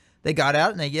up. They got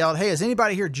out and they yelled, hey, is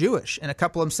anybody here Jewish? And a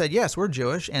couple of them said, yes, we're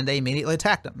Jewish. And they immediately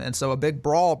attacked them. And so a big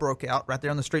brawl broke out right there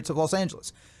on the streets of Los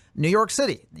Angeles. New York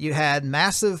City, you had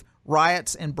massive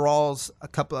riots and brawls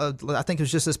I think it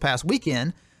was just this past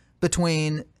weekend,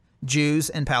 between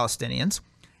Jews and Palestinians.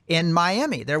 In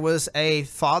Miami, there was a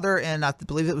father and I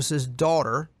believe it was his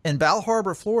daughter. In Bal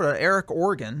Harbor, Florida, Eric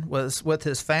Organ was with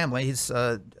his family. He's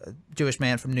a Jewish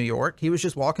man from New York. He was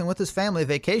just walking with his family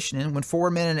vacationing when four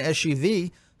men in an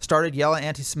SUV started yelling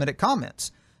anti-Semitic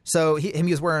comments. So he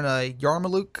was wearing a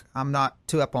yarmulke. I'm not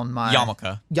too up on my...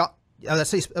 Yarmulke.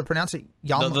 That's how you pronounce it.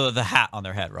 The hat on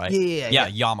their head, right? Yeah.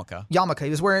 Yarmulke. Yarmulke.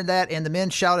 He was wearing that, and the men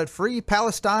shouted, "Free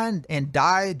Palestine and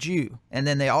die Jew." And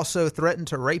then they also threatened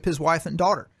to rape his wife and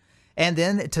daughter. And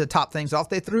then to top things off,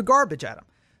 they threw garbage at him.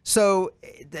 So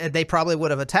they probably would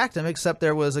have attacked him, except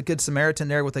there was a good Samaritan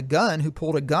there with a gun who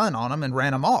pulled a gun on him and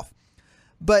ran him off.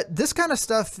 But this kind of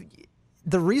stuff,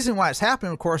 the reason why it's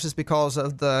happening, of course, is because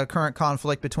of the current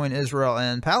conflict between Israel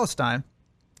and Palestine.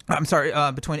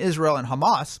 Between Israel and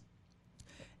Hamas.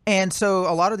 And so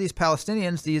a lot of these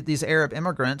Palestinians, these Arab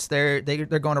immigrants, they're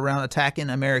going around attacking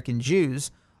American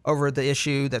Jews over the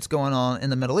issue that's going on in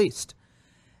the Middle East.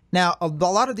 Now, a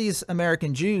lot of these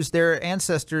American Jews, their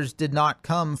ancestors did not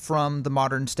come from the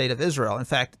modern state of Israel. In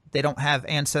fact, they don't have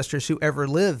ancestors who ever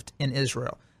lived in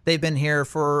Israel. They've been here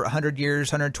for 100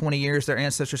 years, 120 years. Their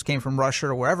ancestors came from Russia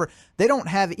or wherever. They don't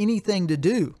have anything to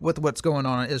do with what's going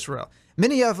on in Israel.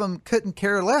 Many of them couldn't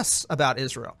care less about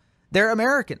Israel. They're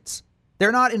Americans.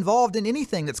 They're not involved in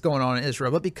anything that's going on in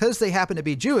Israel. But because they happen to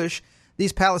be Jewish,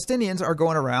 these Palestinians are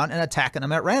going around and attacking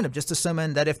them at random, just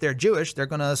assuming that if they're Jewish, they're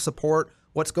going to support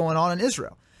what's going on in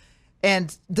Israel.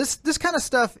 And this kind of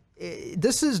stuff,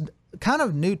 this is kind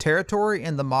of new territory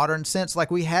in the modern sense. Like,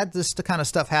 we had this kind of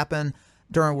stuff happen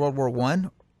during World War I,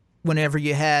 whenever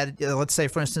you had, let's say,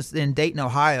 for instance, in Dayton,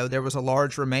 Ohio, there was a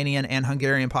large Romanian and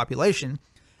Hungarian population,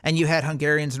 and you had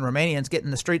Hungarians and Romanians getting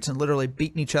in the streets and literally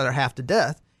beating each other half to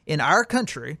death in our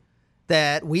country,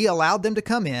 that we allowed them to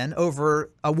come in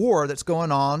over a war that's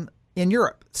going on in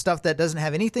Europe, stuff that doesn't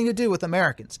have anything to do with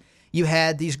Americans. You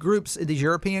had these groups, these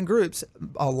European groups,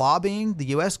 lobbying the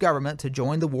U.S. government to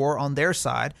join the war on their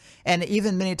side. And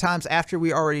even many times after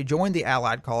we already joined the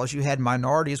Allied cause, you had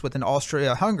minorities within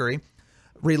Austria-Hungary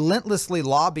relentlessly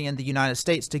lobbying the United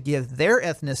States to give their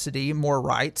ethnicity more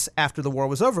rights after the war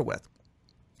was over with.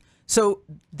 So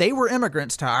they were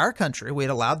immigrants to our country. We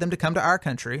had allowed them to come to our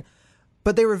country,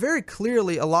 but they were very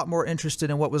clearly a lot more interested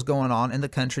in what was going on in the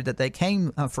country that they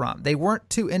came from. They weren't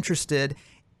too interested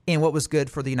in what was good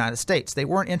for the United States. They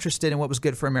weren't interested in what was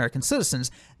good for American citizens.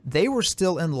 They were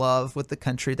still in love with the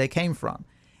country they came from.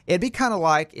 It'd be kind of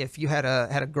like if you had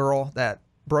a girl that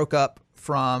broke up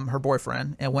from her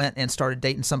boyfriend and went and started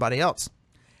dating somebody else,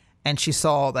 and she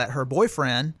saw that her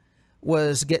boyfriend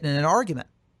was getting in an argument,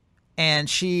 and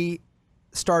she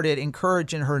started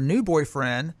encouraging her new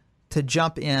boyfriend to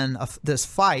jump in this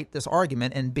fight, this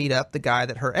argument, and beat up the guy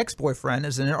that her ex-boyfriend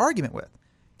is in an argument with.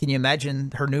 Can you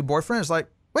imagine her new boyfriend is like,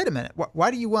 wait a minute,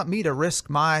 why do you want me to risk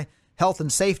my health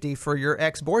and safety for your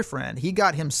ex-boyfriend? He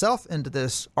got himself into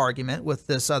this argument with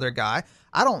this other guy.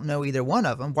 I don't know either one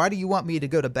of them. Why do you want me to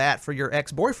go to bat for your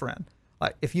ex-boyfriend?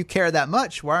 Like, if you care that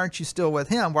much, why aren't you still with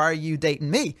him? Why are you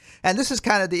dating me? And this is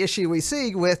kind of the issue we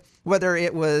see with whether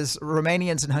it was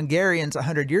Romanians and Hungarians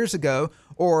 100 years ago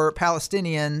or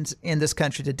Palestinians in this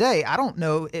country today. I don't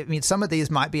know. I mean, some of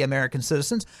these might be American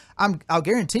citizens. I'll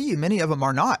guarantee you many of them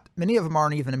are not. Many of them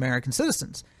aren't even American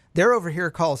citizens. They're over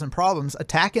here causing problems,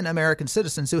 attacking American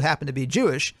citizens who happen to be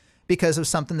Jewish because of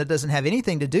something that doesn't have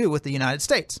anything to do with the United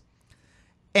States.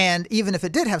 And even if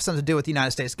it did have something to do with the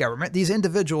United States government, these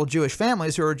individual Jewish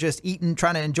families who are just eating,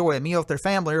 trying to enjoy a meal with their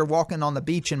family or walking on the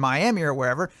beach in Miami or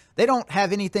wherever, they don't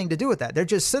have anything to do with that. They're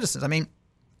just citizens. I mean,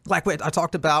 like what I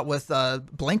talked about with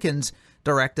Blinken's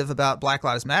directive about Black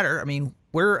Lives Matter. I mean,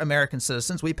 we're American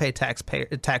citizens. We pay tax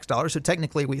dollars, so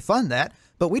technically we fund that,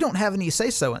 but we don't have any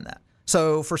say-so in that.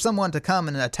 So for someone to come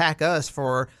and attack us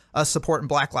for us supporting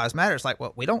Black Lives Matter, it's like,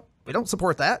 well, we don't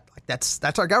support that. Like,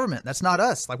 that's our government. That's not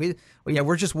us. Like,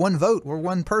 we're just one vote. We're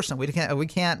one person. We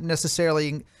can't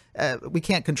necessarily we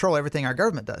can't control everything our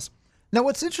government does. Now,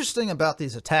 what's interesting about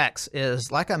these attacks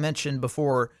is, like I mentioned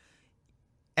before,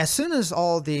 as soon as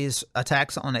all these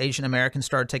attacks on Asian Americans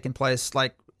started taking place,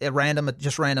 like random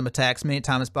attacks, many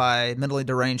times by mentally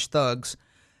deranged thugs,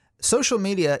 social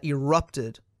media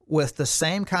erupted with the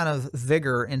same kind of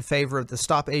vigor in favor of the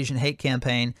Stop Asian Hate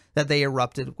campaign that they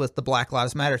erupted with the Black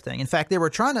Lives Matter thing. In fact, they were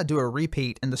trying to do a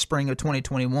repeat in the spring of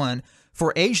 2021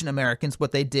 for Asian Americans,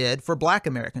 what they did for Black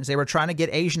Americans. They were trying to get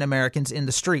Asian Americans in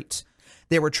the streets.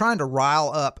 They were trying to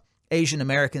rile up Asian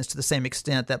Americans to the same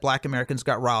extent that Black Americans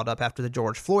got riled up after the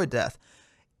George Floyd death.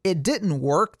 It didn't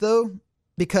work, though,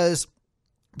 because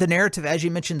the narrative, as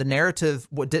you mentioned, the narrative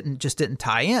didn't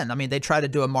tie in. I mean, they tried to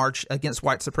do a march against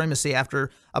white supremacy after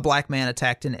a Black man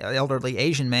attacked an elderly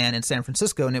Asian man in San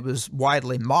Francisco, and it was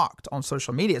widely mocked on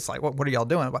social media. It's like, what are y'all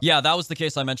doing? Yeah, that was the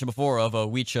case I mentioned before of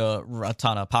Wicha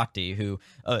Ratana Pakti, who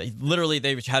literally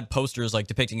they had posters like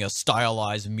depicting a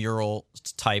stylized mural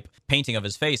type painting of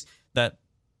his face that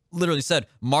literally said,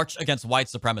 "March against white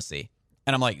supremacy."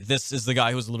 And I'm like, this is the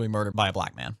guy who was literally murdered by a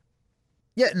Black man.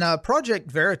 Yeah, now Project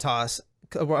Veritas,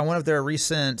 one of their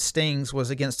recent stings was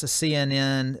against a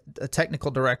CNN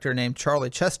technical director named Charlie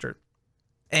Chester,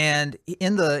 and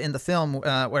in the film,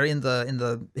 where in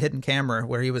the hidden camera,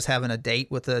 where he was having a date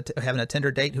with having a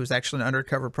Tinder date, who was actually an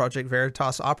undercover Project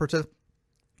Veritas operative,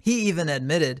 he even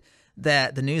admitted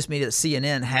that the news media at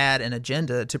CNN had an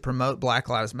agenda to promote Black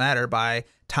Lives Matter by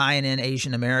tying in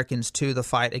Asian Americans to the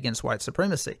fight against white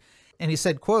supremacy. And he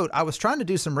said, quote, "I was trying to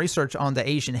do some research on the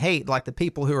Asian hate, like the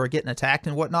people who are getting attacked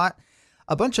and whatnot.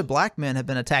 a bunch of black men have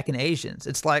been attacking Asians.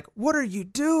 It's like, what are you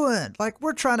doing? Like,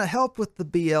 we're trying to help with the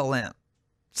BLM.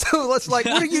 So it's like,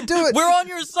 what are you doing? We're on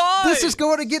your side. This is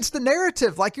going against the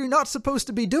narrative. Like, you're not supposed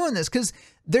to be doing this, because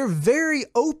they're very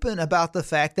open about the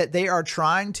fact that they are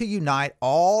trying to unite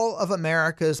all of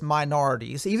America's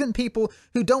minorities, even people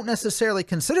who don't necessarily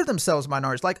consider themselves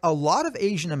minorities. Like, a lot of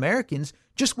Asian Americans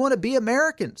just want to be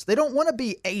Americans. They don't want to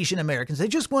be Asian Americans. They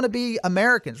just want to be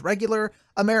Americans, regular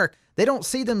Americans. They don't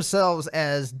see themselves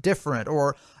as different,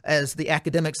 or, as the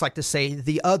academics like to say,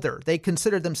 the other. They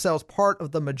consider themselves part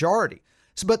of the majority.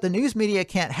 So, but the news media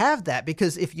can't have that,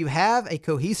 because if you have a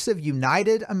cohesive,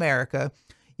 united America,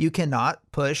 you cannot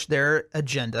push their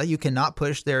agenda. You cannot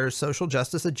push their social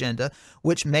justice agenda,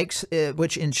 which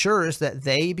ensures that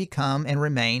they become and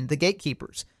remain the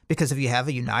gatekeepers. Because if you have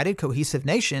a united, cohesive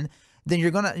nation, then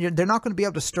they're not going to be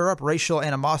able to stir up racial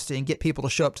animosity and get people to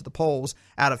show up to the polls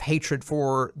out of hatred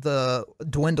for the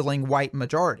dwindling white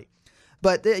majority.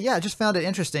 But yeah, I just found it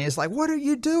interesting. It's like, what are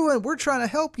you doing? We're trying to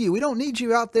help you. We don't need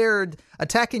you out there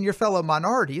attacking your fellow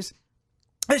minorities.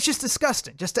 It's just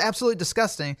disgusting, just absolutely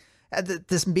disgusting.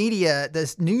 This media,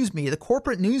 this news media, the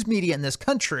corporate news media in this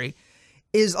country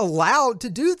is allowed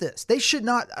to do this. They should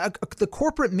not, the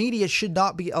corporate media should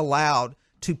not be allowed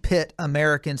to pit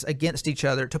Americans against each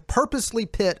other, to purposely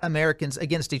pit Americans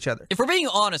against each other. If we're being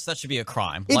honest, that should be a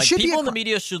crime. It should be people in the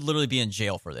media should literally be in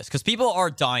jail for this, because people are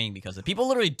dying because of it. People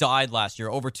literally died last year.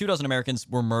 Over 24 Americans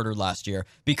were murdered last year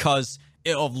because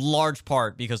of large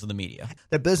part because of the media.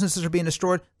 Their businesses are being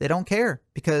destroyed. They don't care,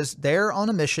 because they're on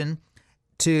a mission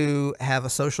to have a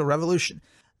social revolution.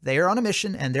 They are on a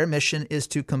mission, and their mission is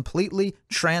to completely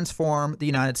transform the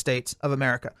United States of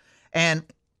America. And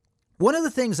one of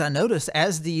the things I noticed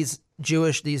as these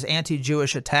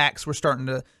anti-Jewish attacks were starting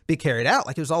to be carried out,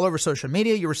 like it was all over social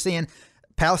media, you were seeing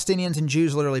Palestinians and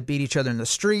Jews literally beat each other in the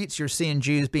streets. You're seeing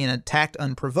Jews being attacked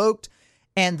unprovoked,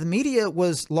 and the media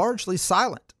was largely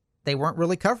silent. They weren't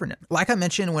really covering it. Like I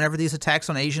mentioned, whenever these attacks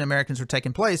on Asian Americans were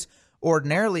taking place,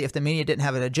 ordinarily, if the media didn't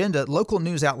have an agenda, local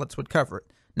news outlets would cover it.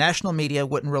 National media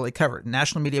wouldn't really cover it.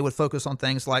 National media would focus on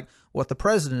things like what the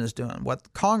president is doing,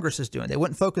 what Congress is doing. They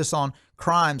wouldn't focus on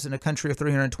crimes in a country of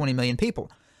 320 million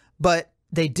people. But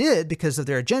they did because of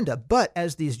their agenda. But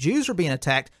as these Jews were being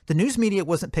attacked, the news media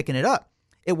wasn't picking it up.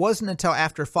 It wasn't until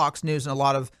after Fox News and a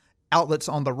lot of outlets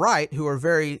on the right who are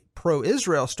very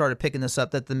pro-Israel started picking this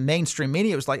up that the mainstream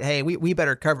media was like, hey, we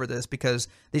better cover this, because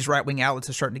these right-wing outlets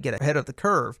are starting to get ahead of the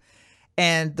curve.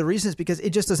 And the reason is because it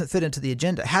just doesn't fit into the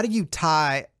agenda. How do you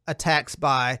tie attacks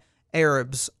by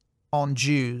Arabs on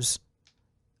Jews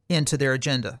into their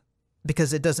agenda?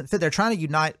 Because it doesn't fit. They're trying to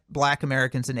unite black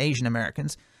Americans and Asian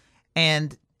Americans.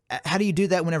 And how do you do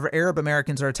that whenever Arab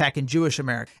Americans are attacking Jewish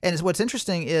Americans? And what's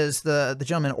interesting is the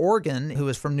gentleman in Oregon, who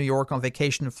was from New York on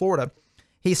vacation in Florida,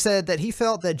 he said that he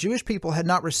felt that Jewish people had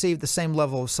not received the same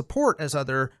level of support as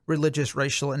other religious,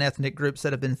 racial, and ethnic groups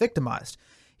that have been victimized.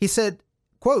 He said,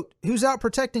 quote, who's out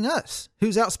protecting us?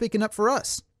 Who's out speaking up for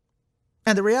us?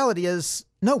 And the reality is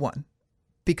no one,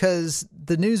 because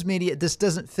the news media, this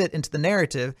doesn't fit into the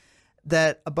narrative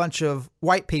that a bunch of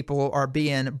white people are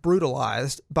being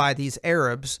brutalized by these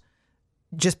Arabs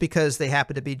just because they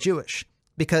happen to be Jewish.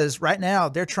 Because right now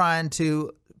they're trying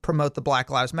to promote the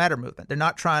Black Lives Matter movement. They're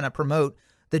not trying to promote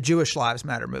the Jewish Lives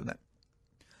Matter movement.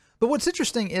 But what's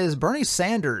interesting is Bernie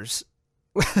Sanders,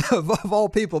 of all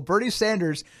people, Bernie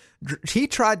Sanders, he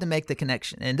tried to make the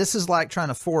connection. And this is like trying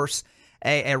to force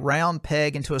a round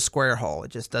peg into a square hole. It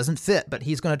just doesn't fit, but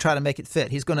he's going to try to make it fit.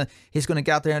 He's going to get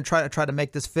out there and try to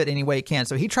make this fit any way he can.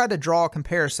 So he tried to draw a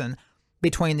comparison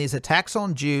between these attacks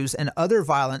on Jews and other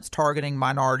violence targeting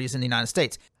minorities in the United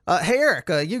States. Hey, Eric,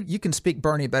 you can speak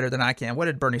Bernie better than I can. What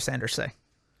did Bernie Sanders say?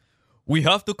 We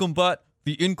have to combat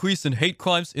the increase in hate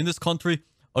crimes in this country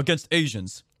against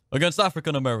Asians, against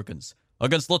African Americans,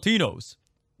 against Latinos.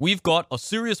 We've got a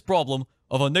serious problem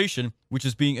of a nation which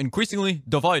is being increasingly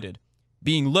divided,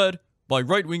 being led by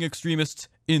right-wing extremists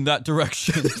in that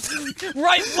direction.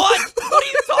 Right? What? What are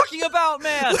you talking about,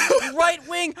 man?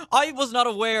 Right-wing? I was not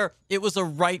aware it was a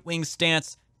right-wing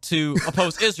stance to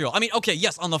oppose Israel. I mean, okay,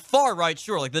 yes, on the far right,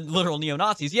 sure, like the literal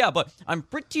neo-Nazis, yeah, but I'm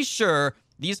pretty sure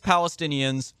these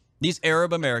Palestinians, these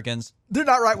Arab Americans, they're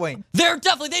not right-wing.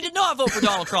 They did not vote for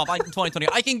Donald Trump in 2020.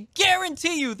 I can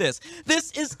guarantee you this.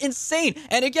 This is insane.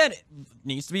 And again, it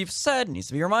needs to be said, needs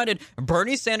to be reminded,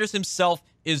 Bernie Sanders himself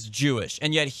is Jewish.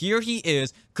 And yet here he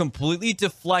is completely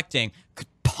deflecting,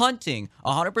 punting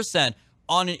 100%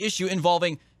 on an issue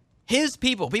involving his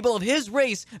people of his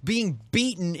race being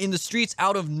beaten in the streets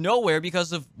out of nowhere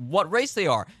because of what race they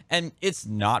are. And it's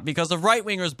not because of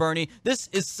right-wingers, Bernie. This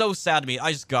is so sad to me.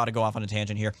 I just got to go off on a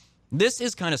tangent here. This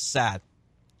is kind of sad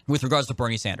with regards to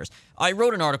Bernie Sanders. I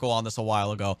wrote an article on this a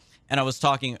while ago, and I was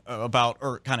talking about,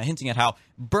 or kind of hinting at how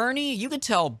Bernie, you could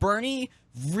tell Bernie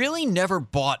really never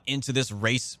bought into this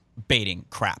race baiting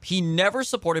crap. He never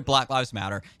supported Black Lives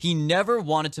Matter. He never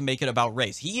wanted to make it about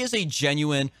race. He is a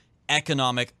genuine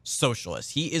economic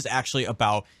socialist. He is actually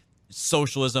about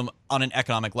socialism on an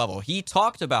economic level. He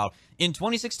talked about in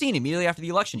 2016, immediately after the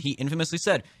election, he infamously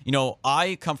said, you know,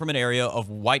 I come from an area of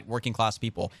white working class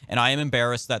people, and I am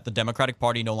embarrassed that the Democratic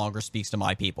Party no longer speaks to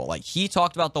my people. Like, he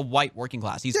talked about the white working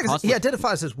class. He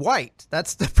identifies as white.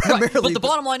 That's the primarily. Right. But the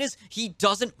bottom line is he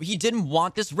didn't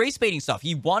want this race baiting stuff.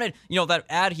 He wanted, you know, that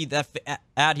ad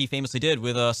he famously did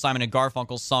with Simon and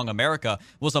Garfunkel's song America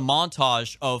was a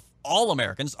montage of all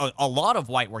Americans, a lot of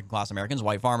white working class Americans,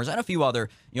 white farmers, and a few other,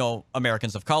 you know,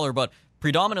 Americans of color, but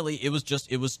predominantly it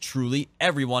was truly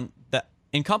everyone that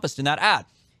encompassed in that ad.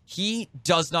 He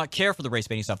does not care for the race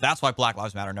baiting stuff. That's why Black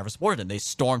Lives Matter never supported him. They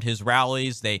stormed his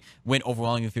rallies. They went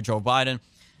overwhelmingly for Joe Biden.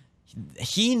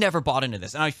 He never bought into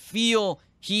this. And I feel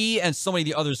he and so many of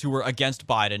the others who were against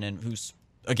Biden and who's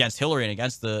against Hillary and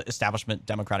against the establishment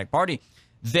Democratic Party,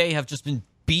 they have just been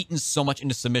beaten so much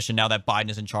into submission now that Biden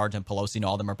is in charge and Pelosi and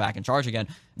all of them are back in charge again,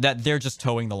 that they're just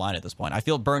towing the line at this point. I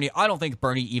don't think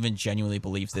Bernie even genuinely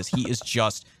believes this. He is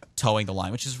just towing the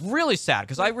line, which is really sad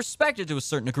because I respected to a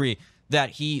certain degree that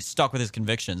he stuck with his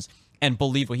convictions and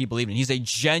believed what he believed in. He's a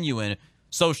genuine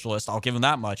socialist. I'll give him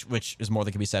that much, which is more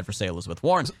than can be said for, say, Elizabeth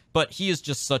Warren. But he is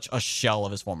just such a shell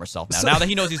of his former self now that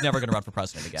he knows he's never going to run for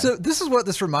president again. So this is what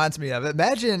this reminds me of.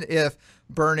 Imagine if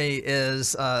Bernie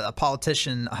is a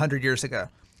politician 100 years ago,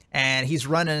 and he's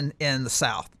running in the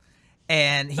South,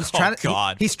 and he's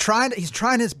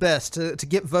trying his best to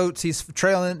get votes. He's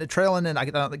trailing, and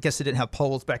I guess he didn't have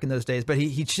polls back in those days, but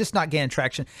he's just not gaining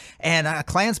traction. And a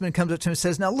Klansman comes up to him and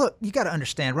says, "Now look, you got to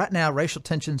understand. Right now, racial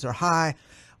tensions are high.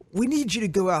 We need you to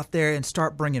go out there and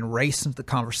start bringing race into the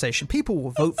conversation. People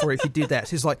will vote for you if you do that."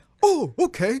 So he's like, "Oh,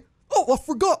 okay. Oh, I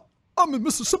forgot. I'm in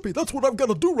Mississippi. That's what I've got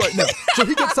to do right now." So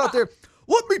he gets out there.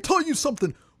 "Let me tell you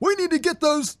something. We need to get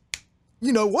those,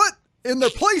 you know what, in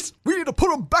their place. We need to put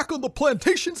them back on the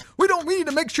plantations. We need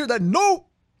to make sure that no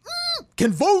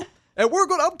can vote. And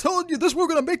I'm telling you this, we're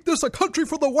going to make this a country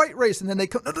for the white race." And then they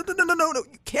come, no,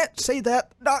 you can't say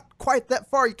that. Not quite that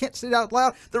far. You can't say it out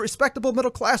loud. The respectable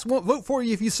middle class won't vote for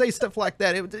you if you say stuff like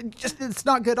that. It's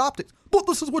not good optics. But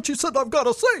this is what you said I've got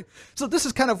to say. So this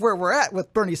is kind of where we're at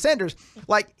with Bernie Sanders.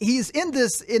 Like, he's in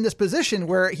this position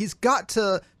where he's got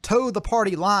to toe the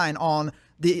party line on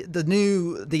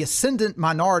the ascendant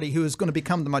minority who is going to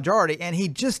become the majority, and he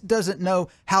just doesn't know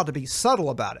how to be subtle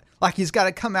about it. Like, he's got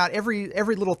to come out every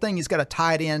little thing, he's got to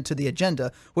tie it into the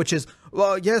agenda, which is,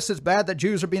 well, yes, it's bad that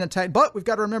Jews are being attacked, but we've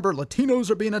got to remember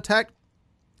Latinos are being attacked.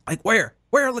 Like, where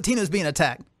are Latinos being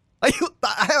attacked? Like,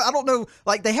 I don't know.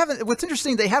 Like, they haven't. What's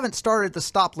interesting, they haven't started the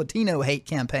Stop Latino Hate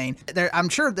campaign. I'm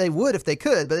sure they would if they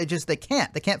could, but they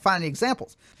can't. They can't find any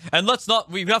examples. And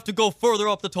we have to go further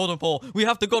up the totem pole. We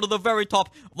have to go to the very top.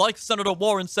 Like Senator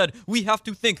Warren said, we have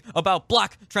to think about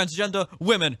black transgender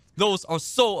women. Those are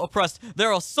so oppressed.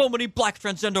 There are so many black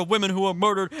transgender women who are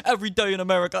murdered every day in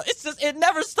America. It's just, it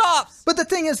never stops. But the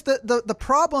thing is, the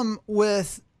problem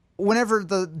with whenever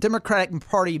the Democratic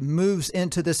Party moves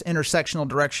into this intersectional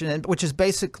direction, which is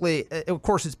basically, of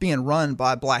course, it's being run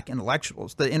by black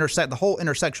intellectuals. The whole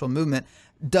intersectional movement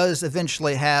does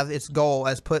eventually have its goal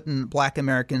as putting black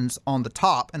Americans on the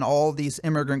top and all these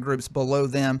immigrant groups below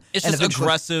them. It's just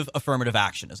aggressive affirmative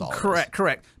action is all.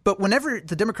 Correct. But whenever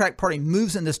the Democratic Party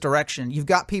moves in this direction, you've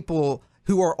got people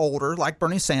who are older, like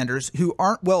Bernie Sanders, who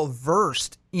aren't well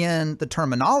versed in the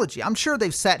terminology. I'm sure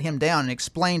they've sat him down and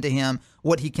explained to him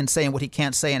what he can say and what he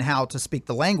can't say and how to speak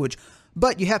the language.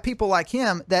 But you have people like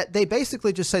him that they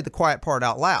basically just say the quiet part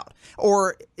out loud.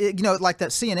 Or, you know, like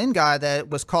that CNN guy that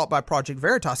was caught by Project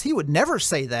Veritas, he would never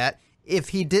say that if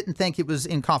he didn't think it was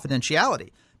in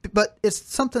confidentiality. But it's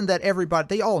something that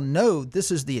they all know this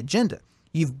is the agenda.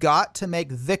 You've got to make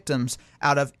victims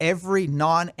out of every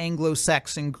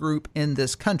non-Anglo-Saxon group in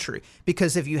this country.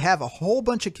 Because if you have a whole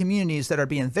bunch of communities that are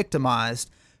being victimized,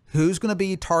 who's going to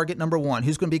be target number one?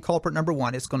 Who's going to be culprit number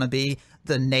one? It's going to be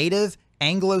the native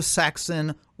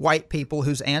Anglo-Saxon white people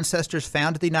whose ancestors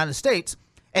founded the United States.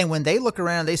 And when they look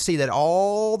around, they see that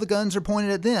all the guns are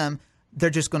pointed at them. They're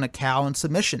just going to cow in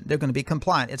submission. They're going to be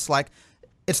compliant. It's like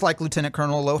Lieutenant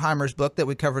Colonel Loheimer's book that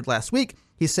we covered last week.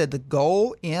 He said the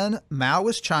goal in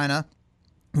Maoist China,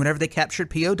 whenever they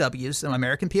captured POWs,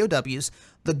 American POWs,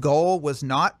 the goal was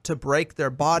not to break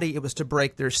their body, it was to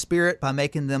break their spirit by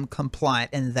making them compliant.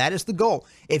 And that is the goal.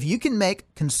 If you can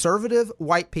make conservative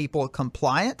white people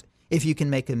compliant, if you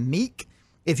can make them meek,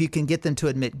 if you can get them to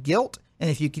admit guilt, And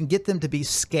if you can get them to be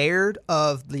scared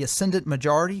of the ascendant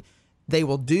majority, they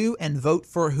will do and vote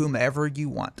for whomever you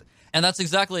want. And that's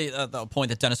exactly the point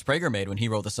that Dennis Prager made when he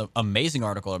wrote this amazing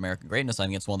article on American Greatness. I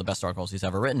think it's one of the best articles he's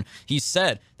ever written. He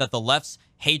said that the left's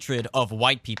hatred of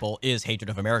white people is hatred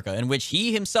of America, in which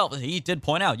he himself, he did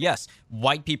point out, yes,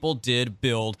 white people did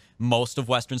build most of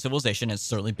Western civilization and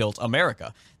certainly built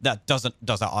America. That does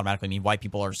not automatically mean white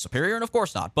people are superior, and of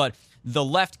course not. But the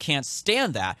left can't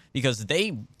stand that because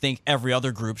they think every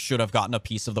other group should have gotten a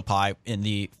piece of the pie in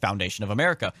the foundation of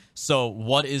America. So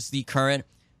what is the current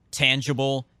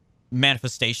tangible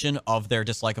manifestation of their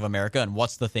dislike of America, and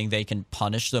what's the thing they can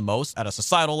punish the most at a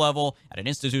societal level, at an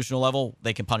institutional level,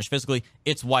 they can punish physically?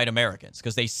 It's white Americans,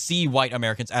 because they see white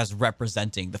Americans as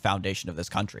representing the foundation of this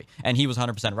country. And he was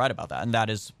 100% right about that, and that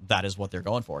is what they're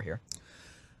going for here.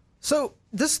 So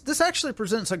this actually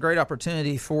presents a great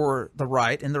opportunity for the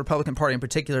right and the Republican Party in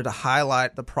particular to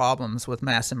highlight the problems with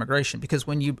mass immigration, because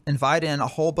when you invite in a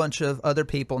whole bunch of other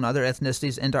people and other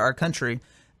ethnicities into our country,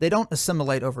 they don't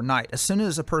assimilate overnight. As soon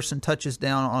as a person touches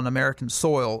down on American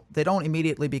soil, they don't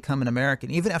immediately become an American.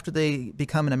 Even after they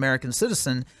become an American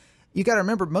citizen, you got to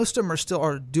remember, most of them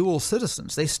are dual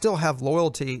citizens. They still have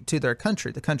loyalty to their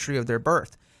country, the country of their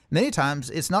birth. Many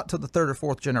times, it's not till the third or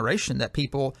fourth generation that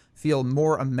people feel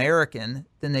more American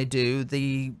than they do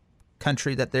the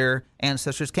country that their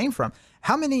ancestors came from.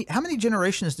 How many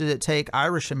generations did it take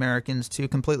Irish Americans to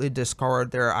completely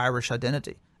discard their Irish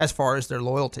identity as far as their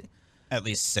loyalty? At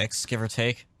least 6, give or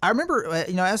take. I remember,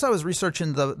 as I was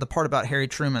researching the part about Harry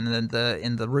Truman and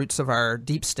the roots of our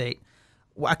deep state,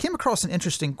 I came across an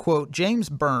interesting quote. James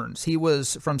Burns, he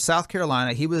was from South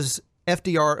Carolina. He was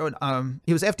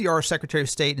FDR's Secretary of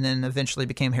State, and then eventually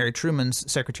became Harry Truman's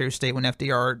Secretary of State when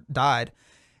FDR died.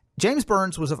 James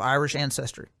Burns was of Irish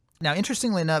ancestry. Now,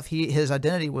 interestingly enough, his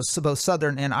identity was both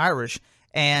Southern and Irish.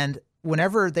 And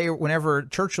whenever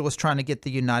Churchill was trying to get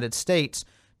the United States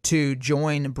to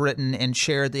join Britain and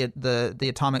share the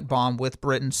atomic bomb with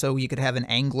Britain so you could have an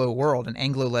Anglo world, an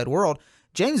Anglo-led world,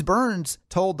 James Burns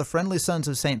told the Friendly Sons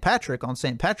of St. Patrick on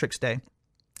St. Patrick's Day,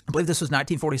 I believe this was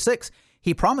 1946,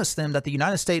 he promised them that the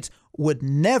United States would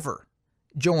never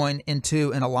join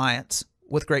into an alliance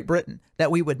with Great Britain,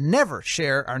 that we would never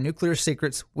share our nuclear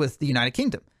secrets with the United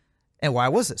Kingdom. And why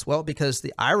was this? Well, because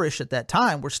the Irish at that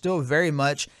time were still very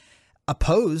much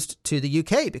opposed to the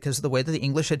UK because of the way that the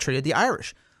English had treated the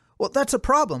Irish. Well, that's a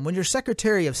problem. When your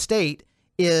Secretary of State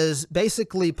is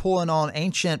basically pulling on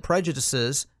ancient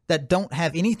prejudices that don't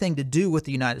have anything to do with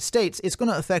the United States, it's going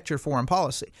to affect your foreign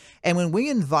policy. And when we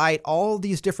invite all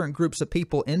these different groups of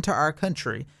people into our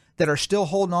country that are still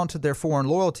holding on to their foreign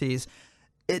loyalties,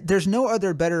 there's no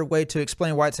other better way to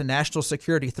explain why it's a national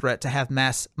security threat to have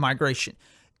mass migration.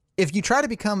 If you try to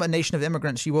become a nation of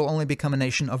immigrants, you will only become a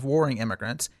nation of warring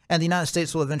immigrants, and the United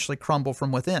States will eventually crumble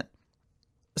from within.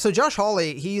 So Josh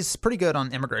Hawley, he's pretty good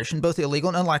on immigration, both illegal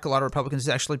and, unlike a lot of Republicans, he's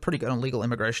actually pretty good on legal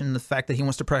immigration, the fact that he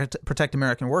wants to protect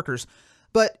American workers.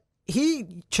 But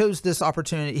he chose this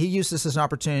opportunity, he used this as an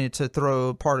opportunity to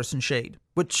throw partisan shade,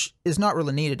 which is not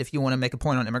really needed if you want to make a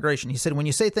point on immigration. He said when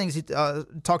you say things,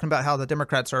 talking about how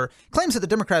claims that the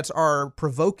Democrats are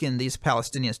provoking these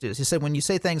Palestinians to do this. He said when you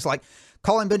say things like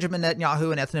calling Benjamin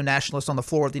Netanyahu an ethno-nationalist on the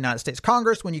floor of the United States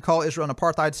Congress, when you call Israel an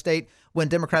apartheid state, when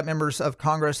Democrat members of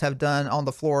Congress have done on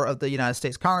the floor of the United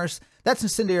States Congress, that's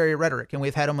incendiary rhetoric. And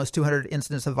we've had almost 200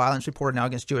 incidents of violence reported now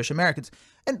against Jewish Americans.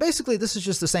 And basically, this is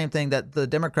just the same thing that the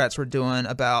Democrats were doing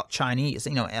about Chinese,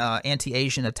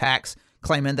 anti-Asian attacks,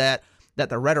 claiming that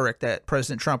the rhetoric that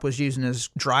President Trump was using is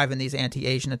driving these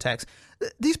anti-Asian attacks.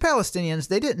 These Palestinians,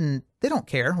 they don't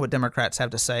care what Democrats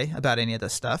have to say about any of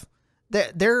this stuff.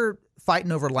 They're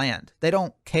fighting over land. They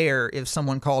don't care if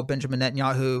someone called Benjamin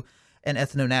Netanyahu an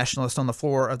ethno-nationalist on the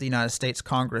floor of the United States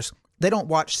Congress. They don't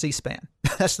watch C-SPAN.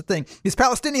 That's the thing. These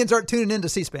Palestinians aren't tuning into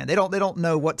C-SPAN. They don't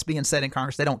know what's being said in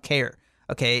Congress. They don't care.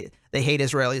 Okay, they hate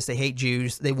Israelis. They hate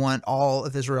Jews. They want all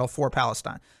of Israel for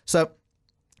Palestine. So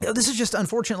this is just,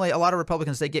 unfortunately, a lot of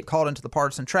Republicans, they get caught into the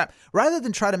partisan trap. Rather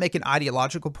than try to make an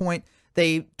ideological point,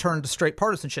 they turn to straight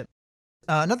partisanship.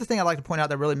 Another thing I'd like to point out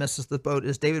that really misses the boat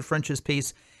is David French's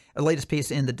latest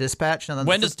piece in the Dispatch.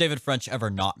 When does David French ever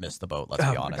not miss the boat? Let's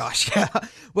be honest. Oh my gosh, yeah.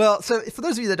 Well, so for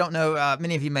those of you that don't know,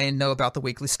 many of you may know about the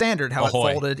Weekly Standard, how it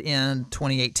folded in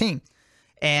 2018.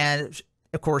 And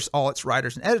of course, all its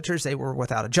writers and editors, they were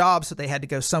without a job, so they had to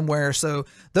go somewhere. So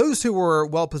those who were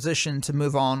well-positioned to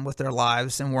move on with their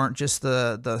lives and weren't just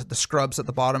the scrubs at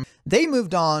the bottom, they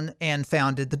moved on and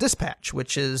founded the Dispatch,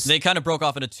 which is... They kind of broke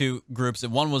off into two groups.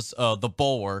 One was the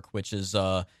Bulwark, which is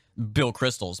Bill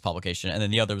Kristol's publication, and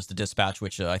then the other was the Dispatch,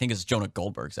 which I think is Jonah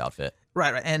Goldberg's outfit.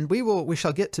 Right. And we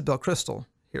shall get to Bill Kristol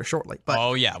here shortly. But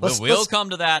oh yeah, we'll come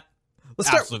to that.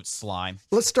 Absolute slime.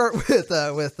 Let's start with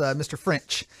Mr.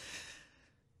 French.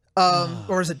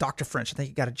 Or is it Dr. French? I think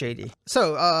he got a JD.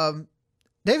 So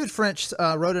David French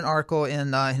wrote an article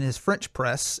in his French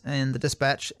press in the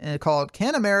Dispatch called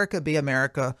 "Can America Be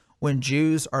America When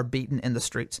Jews Are Beaten in the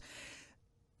Streets?"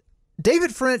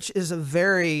 David French is a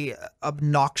very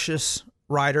obnoxious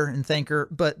writer and thinker,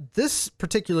 but this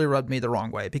particularly rubbed me the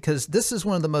wrong way because this is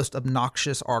one of the most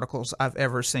obnoxious articles I've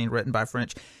ever seen written by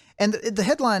French. And the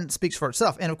headline speaks for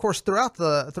itself. And of course, throughout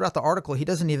the article, he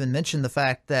doesn't even mention the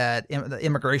fact that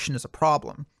immigration is a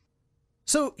problem.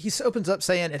 So he opens up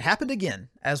saying, "It happened again.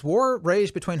 As war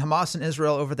raged between Hamas and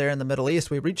Israel over there in the Middle East,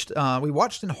 we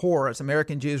watched in horror as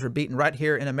American Jews were beaten right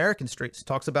here in American streets."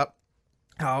 Talks about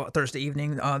how Thursday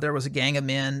evening there was a gang of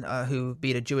men who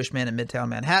beat a Jewish man in Midtown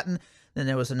Manhattan. Then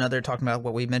there was another talking about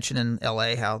what we mentioned in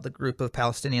L.A., how the group of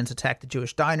Palestinians attacked the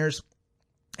Jewish diners.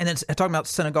 And then talking about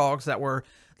synagogues that were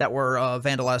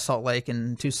vandalized, Salt Lake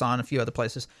and Tucson, a few other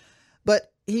places.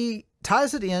 But he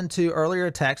ties it into earlier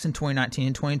attacks in 2019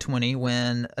 and 2020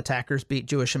 when attackers beat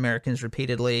Jewish Americans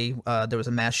repeatedly. There was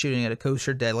a mass shooting at a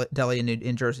kosher deli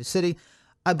in Jersey City.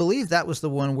 I believe that was the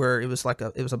one where it was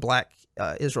a black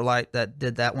Israelite that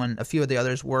did that one. A few of the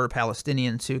others were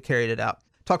Palestinians who carried it out.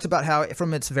 Talks about how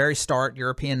from its very start,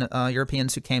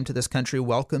 Europeans who came to this country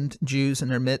welcomed Jews in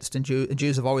their midst, and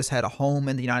Jews have always had a home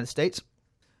in the United States.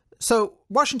 So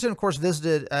Washington, of course,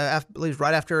 visited, I believe,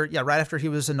 right after he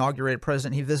was inaugurated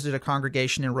president, he visited a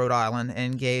congregation in Rhode Island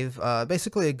and gave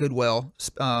basically a goodwill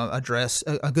address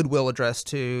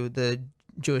to the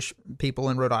Jewish people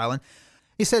in Rhode Island.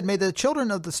 He said, "May the children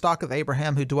of the stock of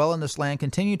Abraham who dwell in this land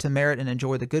continue to merit and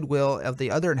enjoy the goodwill of the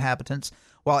other inhabitants,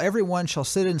 while every one shall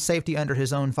sit in safety under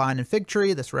his own vine and fig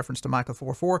tree," this reference to Micah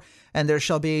 4:4, "and there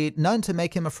shall be none to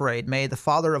make him afraid. May the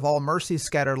Father of all mercies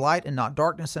scatter light and not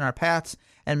darkness in our paths,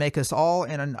 and make us all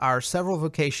in our several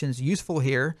vocations useful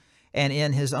here, and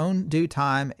in his own due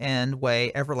time and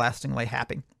way everlastingly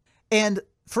happy." And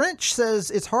French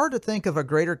says it's hard to think of a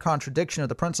greater contradiction of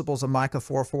the principles of Micah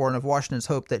 4:4 and of Washington's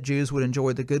hope that Jews would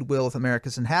enjoy the goodwill of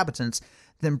America's inhabitants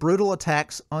than brutal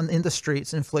attacks in the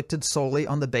streets inflicted solely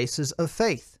on the basis of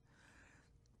faith.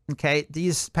 Okay,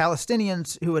 these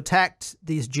Palestinians who attacked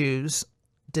these Jews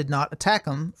did not attack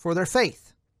them for their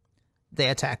faith. They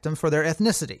attacked them for their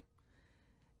ethnicity.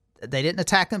 They didn't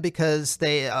attack them because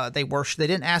they worship. They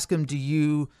didn't ask them,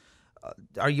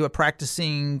 are you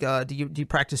practicing? Do you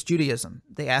practice Judaism?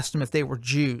 They asked them if they were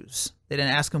Jews. They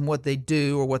didn't ask them what they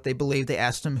do or what they believe. They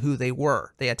asked them who they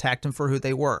were. They attacked them for who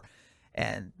they were.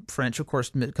 And French, of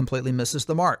course, completely misses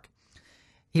the mark.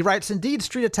 He writes, "Indeed,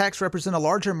 street attacks represent a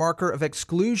larger marker of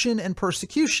exclusion and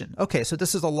persecution." Okay, so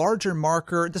this is a larger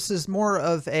marker. This is more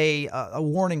of a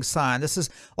warning sign. This is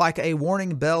like a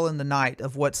warning bell in the night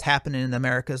of what's happening in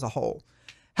America as a whole.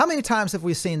 How many times have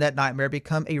we seen that nightmare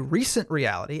become a recent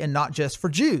reality and not just for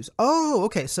Jews? Oh,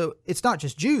 okay, so it's not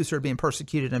just Jews who are being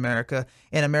persecuted in America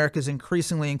and America's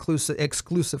increasingly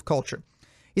exclusive culture.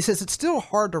 He says it's still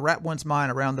hard to wrap one's mind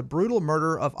around the brutal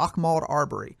murder of Ahmaud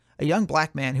Arbery, a young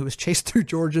black man who was chased through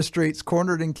Georgia streets,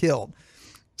 cornered, and killed.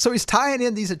 So he's tying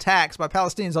in these attacks by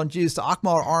Palestinians on Jews to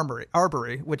Ahmaud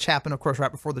Arbery, which happened, of course,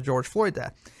 right before the George Floyd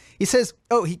death. He says,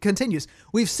 he continues,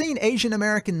 "We've seen Asian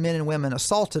American men and women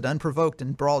assaulted unprovoked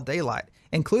in broad daylight,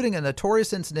 including a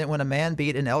notorious incident when a man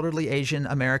beat an elderly Asian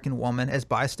American woman as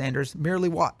bystanders merely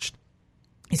watched."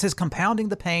 He says, "Compounding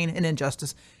the pain and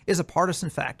injustice is a partisan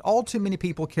fact. All too many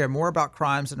people care more about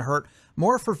crimes and hurt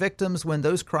more for victims when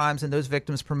those crimes and those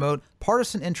victims promote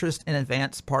partisan interest and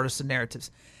advance partisan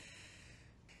narratives."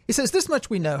 He says, "This much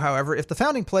we know, however, if the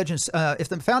founding pledge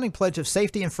of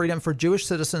safety and freedom for Jewish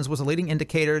citizens was a leading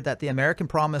indicator that the American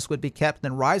promise would be kept,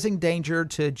 then rising danger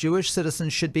to Jewish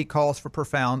citizens should be cause for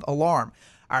profound alarm.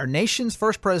 Our nation's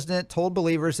first president told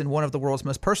believers in one of the world's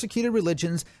most persecuted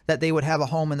religions that they would have a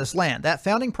home in this land. That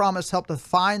founding promise helped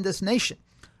define this nation.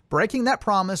 Breaking that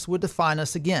promise would define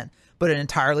us again, but in an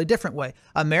entirely different way.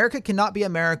 America cannot be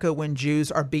America when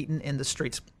Jews are beaten in the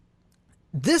streets."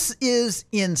 This is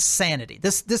insanity.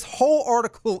 This whole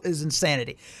article is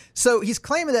insanity. So he's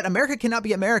claiming that America cannot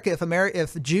be America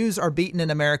if Jews are beaten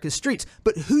in America's streets.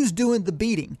 But who's doing the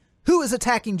beating? Who is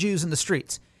attacking Jews in the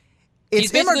streets?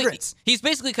 It's immigrants. He's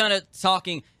basically kind of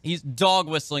talking. He's dog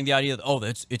whistling the idea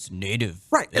that it's native,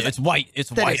 right? It's white.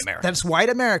 It's white Americans. That's white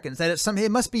Americans. That it's it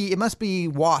must be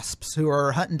WASPs who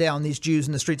are hunting down these Jews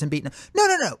in the streets and beating them.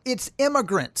 No. It's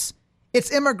immigrants.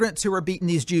 It's immigrants who are beating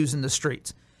these Jews in the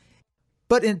streets.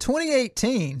 But in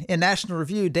 2018, in National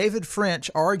Review, David French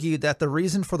argued that the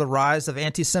reason for the rise of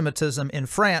anti-Semitism in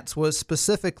France was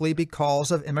specifically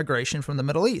because of immigration from the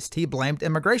Middle East. He blamed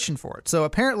immigration for it. So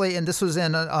apparently, and this was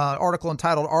in an article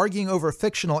entitled Arguing Over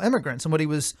Fictional Immigrants, and what he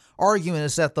was arguing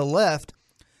is that the left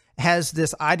has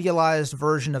this idealized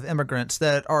version of immigrants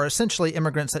that are essentially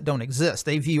immigrants that don't exist.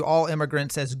 They view all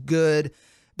immigrants as good,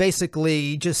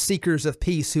 basically just seekers of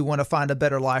peace who want to find a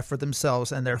better life for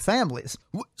themselves and their families.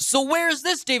 So where has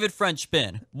this David French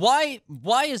been? Why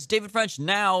is David French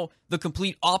now the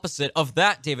complete opposite of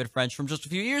that David French from just a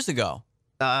few years ago?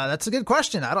 That's a good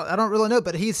question. I don't really know,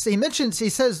 but he says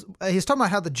he's talking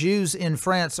about how the Jews in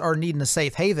France are needing a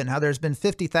safe haven, how there's been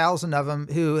 50,000 of them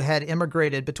who had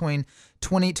immigrated between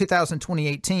 2000 and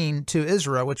 2018 to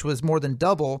Israel, which was more than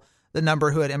double the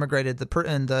number who had immigrated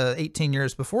in the 18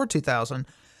 years before 2000.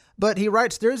 But he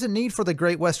writes, there is a need for the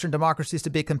great Western democracies to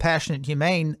be compassionate and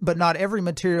humane, but not every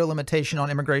material limitation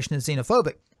on immigration is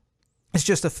xenophobic. It's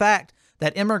just a fact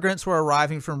that immigrants were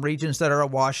arriving from regions that are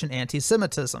awash in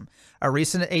anti-Semitism. A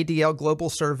recent ADL Global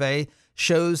survey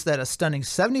shows that a stunning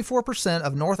 74%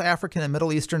 of North African and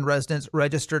Middle Eastern residents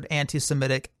registered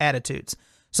anti-Semitic attitudes.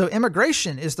 So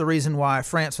immigration is the reason why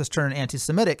France was turned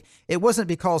anti-Semitic. It wasn't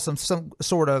because of some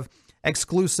sort of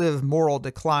exclusive moral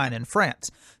decline in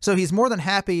France. So he's more than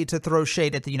happy to throw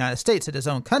shade at the United States, at his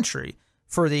own country,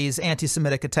 for these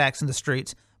anti-Semitic attacks in the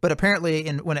streets. But apparently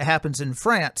when it happens in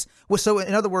France, so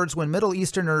in other words, when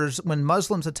when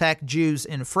Muslims attack Jews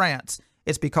in France,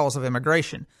 it's because of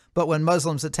immigration. But when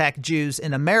Muslims attack Jews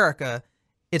in America,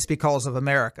 it's because of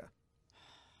America.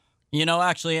 You know,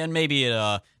 actually, and maybe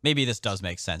this does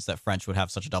make sense that French would have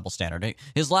such a double standard.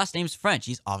 His last name's French.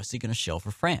 He's obviously going to shill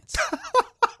for France.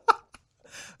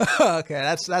 Okay,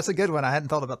 that's a good one. I hadn't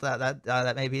thought about that.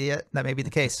 That may be it. That may be the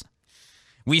case.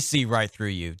 We see right through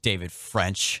you, David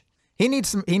French. He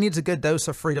needs a good dose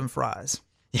of freedom fries.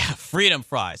 Yeah, freedom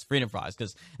fries,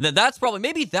 because that's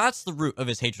the root of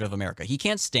his hatred of America. He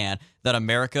can't stand that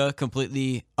America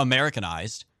completely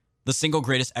Americanized the single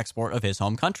greatest export of his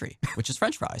home country, which is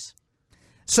French fries.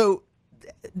 So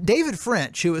David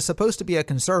French, who is supposed to be a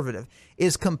conservative,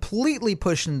 is completely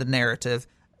pushing the narrative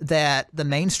that the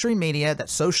mainstream media, that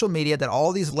social media, that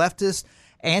all these leftist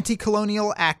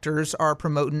anti-colonial actors are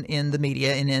promoting in the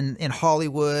media and in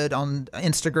Hollywood, on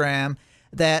Instagram,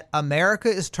 that America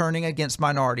is turning against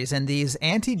minorities. And these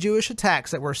anti-Jewish attacks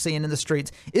that we're seeing in the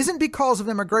streets isn't because of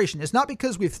immigration. It's not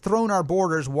because we've thrown our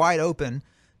borders wide open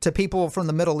to people from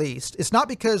the Middle East. It's not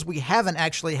because we haven't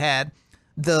actually had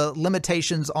the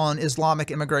limitations on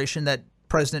Islamic immigration that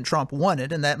President Trump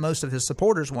wanted and that most of his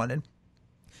supporters wanted.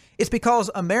 It's because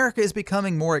America is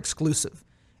becoming more exclusive.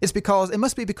 It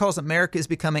must be because America is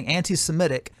becoming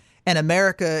anti-Semitic and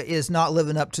America is not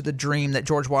living up to the dream that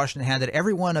George Washington had, that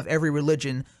everyone of every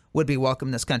religion would be welcome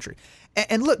in this country.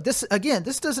 And look, this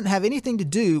doesn't have anything to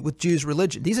do with Jews'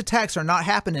 religion. These attacks are not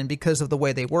happening because of the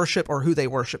way they worship or who they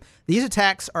worship. These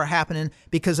attacks are happening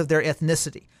because of their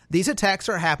ethnicity. These attacks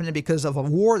are happening because of a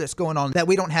war that's going on that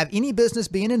we don't have any business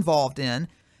being involved in.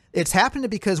 It's happening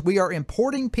because we are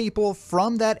importing people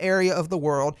from that area of the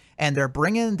world, and they're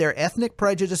bringing their ethnic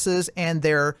prejudices and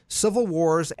their civil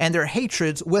wars and their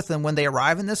hatreds with them when they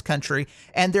arrive in this country.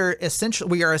 And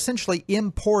we are essentially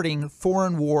importing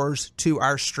foreign wars to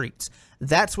our streets.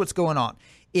 That's what's going on.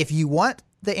 If you want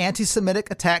the anti-Semitic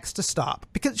attacks to stop,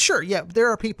 because sure, yeah, there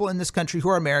are people in this country who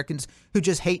are Americans who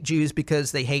just hate Jews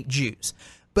because they hate Jews.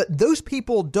 But those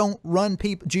people don't run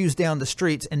Jews down the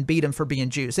streets and beat them for being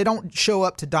Jews. They don't show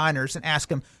up to diners and ask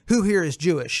them, who here is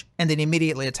Jewish, and then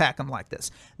immediately attack them like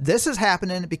this. This is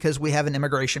happening because we have an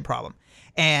immigration problem.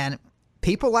 And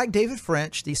people like David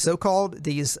French,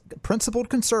 these principled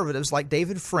conservatives like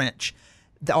David French,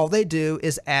 all they do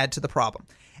is add to the problem.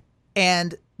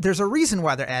 And there's a reason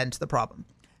why they're adding to the problem.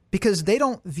 Because they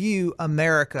don't view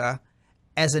America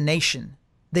as a nation.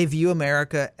 They view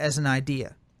America as an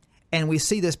idea. And we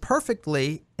see this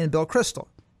perfectly in Bill Kristol.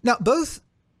 Now, both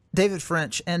David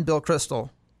French and Bill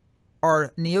Kristol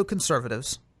are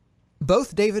neoconservatives.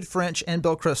 Both David French and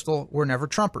Bill Kristol were never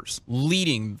Trumpers.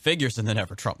 Leading figures in the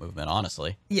Never Trump movement,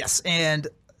 honestly. Yes, and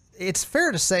it's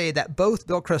fair to say that both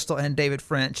Bill Kristol and David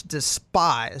French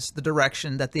despise the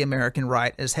direction that the American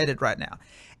right is headed right now.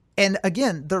 And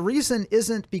again, the reason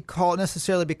isn't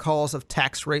necessarily because of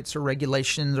tax rates or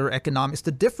regulations or economics.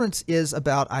 The difference is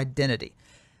about identity.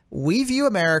 We view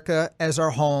America as our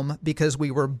home because we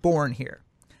were born here.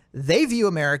 They view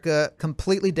America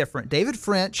completely different. David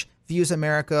French views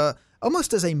America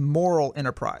almost as a moral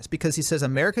enterprise because he says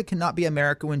America cannot be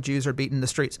America when Jews are beaten in the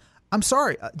streets. I'm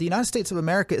sorry, the United States of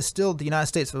America is still the United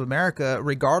States of America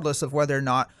regardless of whether or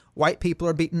not white people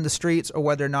are beating the streets or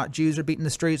whether or not Jews are beating the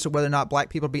streets or whether or not black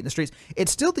people are beating the streets.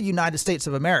 It's still the United States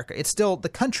of America. It's still the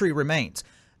country remains.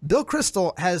 Bill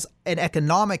Kristol has an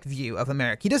economic view of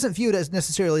America. He doesn't view it as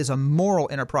necessarily as a moral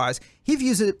enterprise. He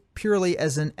views it purely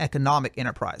as an economic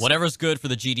enterprise. Whatever's good for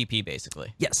the GDP,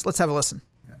 basically. Yes, let's have a listen.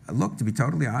 Look, to be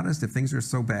totally honest, if things are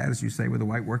so bad as you say with the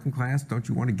white working class, don't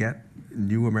you want to get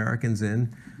new Americans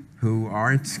in who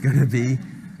aren't going to be?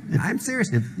 I'm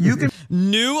serious. You can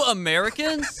New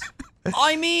Americans?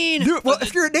 I mean, well,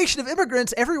 if you're a nation of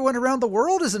immigrants, everyone around the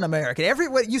world is an American.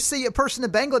 Everyone you see a person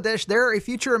in Bangladesh, they're a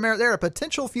future American. They're a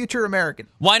potential future American.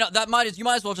 Why not? You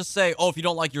might as well just say, oh, if you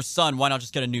don't like your son, why not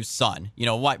just get a new son? You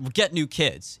know, why get new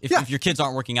kids if your kids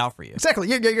aren't working out for you? Exactly.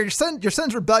 Your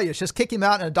son's rebellious. Just kick him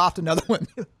out and adopt another one.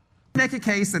 make a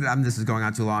case that this is going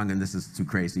on too long and this is too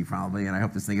crazy probably, and I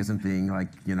hope this thing isn't being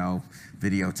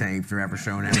videotaped or ever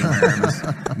shown anywhere.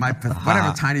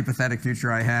 Whatever tiny pathetic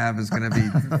future I have is going to be.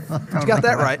 You got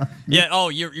that right. Yeah. Oh,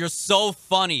 you're so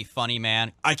funny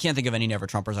man. I can't think of any never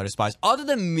Trumpers I despise other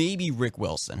than maybe Rick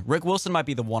Wilson. Rick Wilson might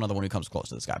be the one who comes close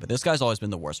to this guy, but this guy's always been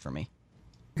the worst for me.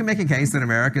 You can make a case that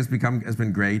America has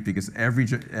been great because every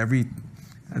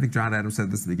I think John Adams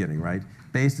said this at the beginning, right?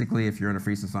 Basically, if you're in a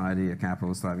free society, a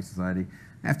capitalist society,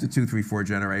 after 2, 3, 4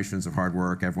 generations of hard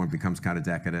work, everyone becomes kind of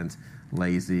decadent,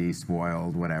 lazy,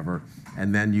 spoiled, whatever.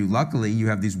 And then luckily, you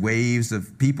have these waves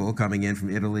of people coming in from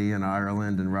Italy and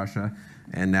Ireland and Russia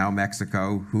and now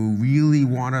Mexico who really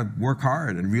want to work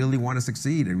hard and really want to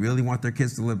succeed and really want their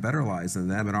kids to live better lives than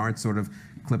them and aren't sort of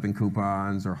clipping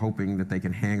coupons or hoping that they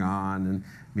can hang on, and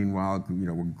meanwhile, we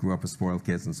grew up as spoiled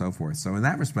kids and so forth. So in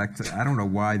that respect, I don't know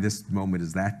why this moment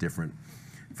is that different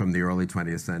from the early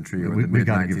 20th century or the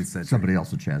mid-19th century. Somebody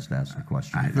else a chance to ask a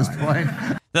question at this point.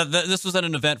 This was at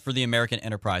an event for the American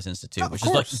Enterprise Institute, which is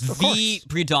like the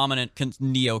predominant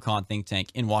neocon think tank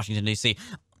in Washington, D.C.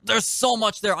 There's so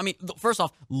much there. I mean, first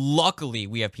off, luckily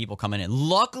we have people coming in.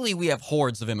 Luckily we have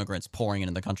hordes of immigrants pouring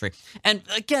into the country. And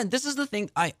again, this is the thing.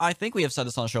 I think we have said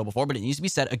this on the show before, but it needs to be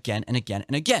said again and again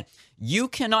and again. You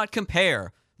cannot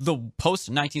compare the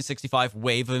post-1965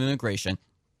 wave of immigration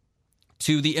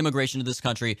to the immigration to this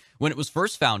country when it was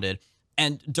first founded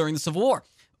and during the Civil War.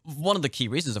 One of the key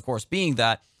reasons, of course, being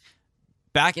that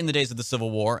back in the days of the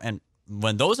Civil War and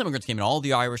when those immigrants came in, all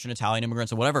the Irish and Italian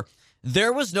immigrants and whatever,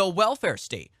 there was no welfare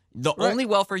state. The only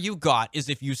welfare you got is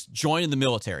if you joined in the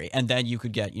military, and then you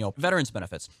could get, veterans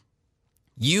benefits.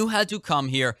 You had to come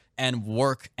here and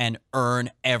work and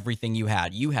earn everything you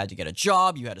had. You had to get a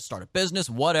job. You had to start a business,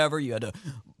 whatever. You had to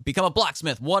become a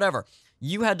blacksmith, whatever.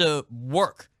 You had to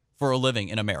work for a living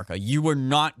in America. You were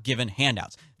not given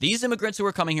handouts. These immigrants who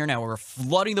are coming here now, who are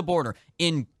flooding the border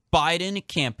in Biden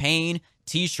campaign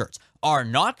T-shirts, are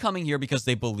not coming here because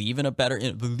they believe in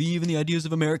believe in the ideas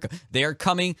of America. They are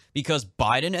coming because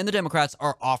Biden and the Democrats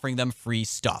are offering them free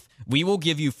stuff. We will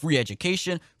give you free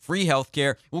education, free health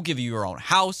care. We'll give you your own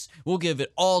house. We'll give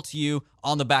it all to you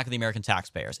on the back of the American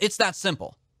taxpayers. It's that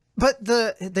simple. But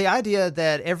the idea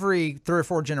that every 3 or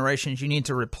 4 generations you need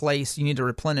to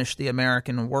replenish the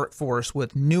American workforce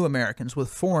with new Americans, with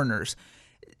foreigners,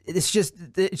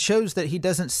 it shows that he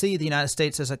doesn't see the United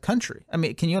States as a country. I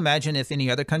mean, can you imagine if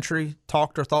any other country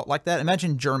talked or thought like that?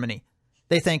 Imagine Germany.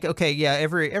 They think, okay, yeah,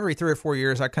 every 3 or 4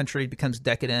 years our country becomes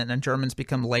decadent and Germans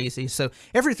become lazy. So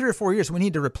every 3 or 4 years we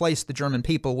need to replace the German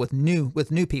people with new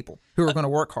people who are going to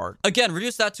work hard. Again,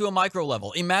 reduce that to a micro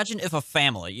level. Imagine if a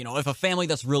family, if a family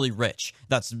that's really rich,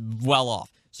 that's well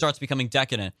off, starts becoming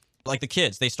decadent. Like the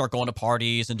kids, they start going to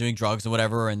parties and doing drugs and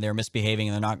whatever, and they're misbehaving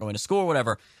and they're not going to school or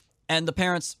whatever. And the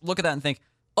parents look at that and think,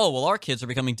 oh, well, our kids are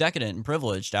becoming decadent and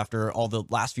privileged after all the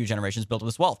last few generations built up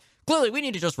this wealth. Clearly, we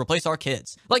need to just replace our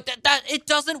kids. Like that it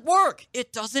doesn't work.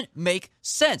 It doesn't make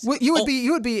sense. Well, you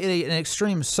would be an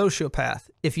extreme sociopath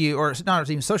or not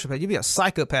even sociopath. You'd be a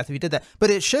psychopath if you did that. But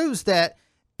it shows that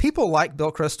people like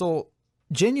Bill Kristol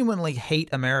genuinely hate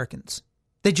Americans.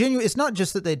 It's not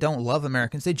just that they don't love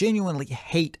Americans. They genuinely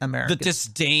hate Americans. The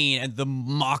disdain and the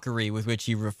mockery with which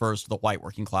he refers to the white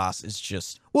working class is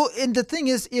just... Well, and the thing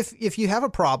is, if you have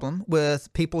a problem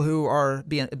with people who are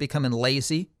becoming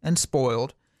lazy and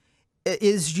spoiled,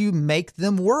 is you make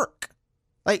them work.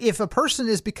 Like if a person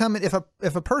is becoming... If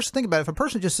a person, think about it, if a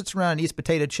person just sits around and eats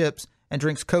potato chips and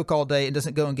drinks Coke all day and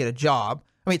doesn't go and get a job...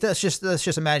 I mean, let's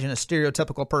just imagine a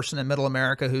stereotypical person in middle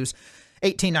America who's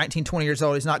 18, 19, 20 years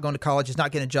old. He's not going to college. He's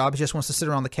not getting a job. He just wants to sit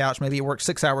around the couch. Maybe he works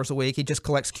 6 hours a week. He just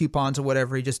collects coupons or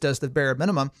whatever. He just does the bare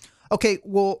minimum. Okay,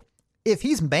 well, if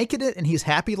he's making it and he's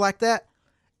happy like that,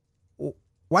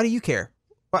 why do you care?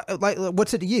 Like,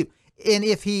 what's it to you? And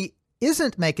if he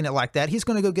isn't making it like that, he's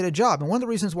going to go get a job. And one of the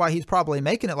reasons why he's probably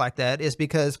making it like that is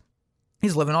because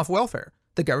he's living off welfare.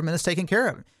 The government is taking care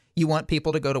of him. You want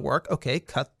people to go to work? Okay,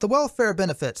 cut the welfare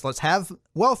benefits. Let's have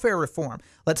welfare reform.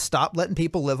 Let's stop letting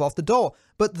people live off the dole.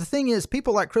 But the thing is,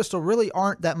 people like Crystal really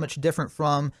aren't that much different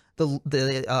from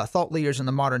the thought leaders in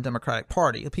the modern Democratic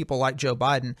Party, people like Joe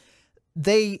Biden.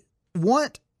 They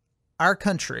want our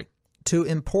country to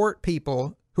import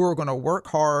people who are going to work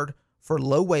hard for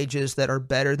low wages that are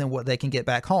better than what they can get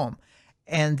back home.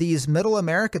 And these middle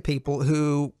America people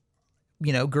who,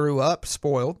 grew up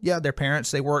spoiled. Yeah, their parents,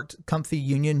 they worked comfy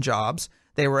union jobs.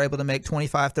 They were able to make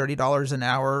 $25, $30 an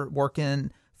hour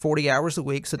working 40 hours a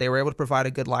week. So they were able to provide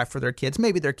a good life for their kids.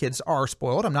 Maybe their kids are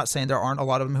spoiled. I'm not saying there aren't a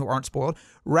lot of them who aren't spoiled.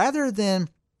 Rather than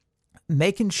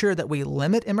making sure that we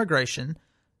limit immigration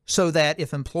so that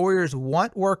if employers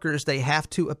want workers, they have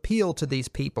to appeal to these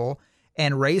people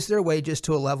and raise their wages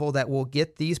to a level that will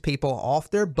get these people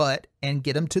off their butt and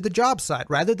get them to the job site.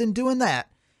 Rather than doing that,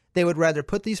 they would rather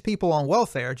put these people on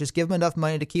welfare, just give them enough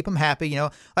money to keep them happy.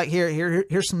 Like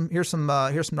here's some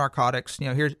narcotics.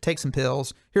 Here, take some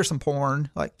pills. Here's some porn.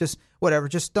 Like just whatever.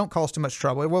 Just don't cause too much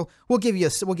trouble. We'll give you a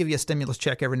stimulus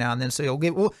check every now and then. So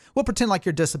we'll pretend like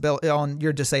you're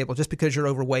disabled just because you're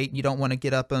overweight and you don't want to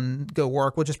get up and go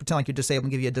work. We'll just pretend like you're disabled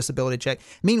and give you a disability check.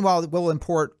 Meanwhile, we'll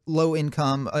import low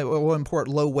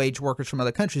wage workers from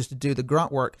other countries to do the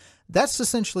grunt work. That's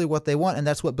essentially what they want, and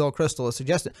that's what Bill Kristol is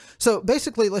suggesting. So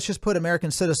basically, let's just put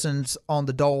American citizens on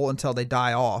the dole until they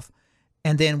die off,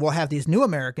 and then we'll have these new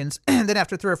Americans, and then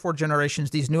after 3 or 4 generations,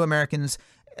 these new Americans'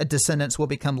 descendants will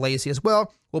become lazy as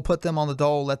well. We'll put them on the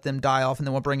dole, let them die off, and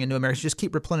then we'll bring in new Americans. Just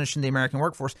keep replenishing the American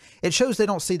workforce. It shows they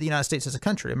don't see the United States as a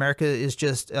country. America is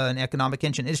just an economic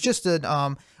engine. It's just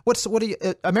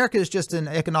America is just an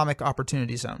economic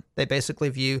opportunity zone. They basically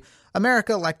view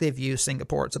America like they view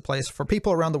Singapore. It's a place for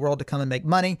people around the world to come and make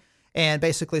money and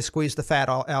basically squeeze the fat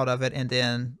out of it and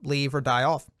then leave or die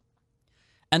off.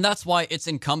 And that's why it's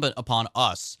incumbent upon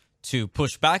us to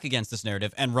push back against this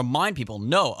narrative and remind people,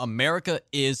 no, America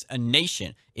is a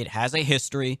nation. It has a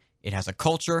history, it has a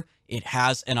culture, it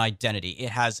has an identity, it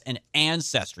has an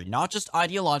ancestry, not just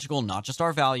ideological, not just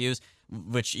our values,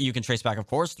 which you can trace back, of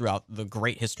course, throughout the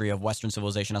great history of Western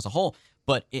civilization as a whole,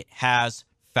 but it has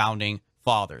founding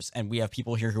fathers. And we have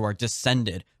people here who are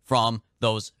descended from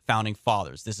those founding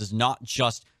fathers. This is not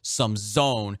just some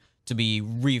zone to be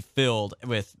refilled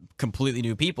with completely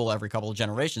new people every couple of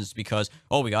generations because,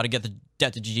 we got to get the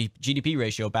debt to GDP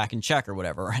ratio back in check or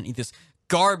whatever, or any of this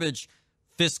garbage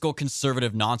fiscal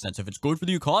conservative nonsense. If it's good for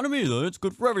the economy, then it's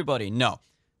good for everybody. No,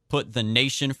 put the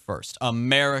nation first,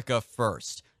 America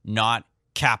first, not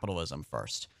capitalism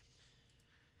first.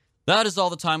 That is all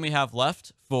the time we have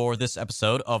left for this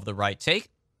episode of The Right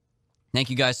Take. Thank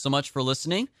you guys so much for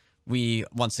listening. We,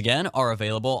 once again, are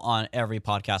available on every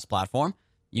podcast platform.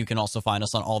 You can also find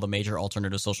us on all the major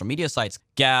alternative social media sites,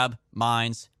 Gab,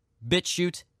 Minds,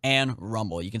 BitChute, and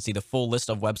Rumble. You can see the full list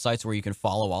of websites where you can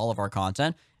follow all of our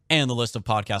content and the list of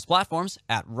podcast platforms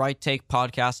at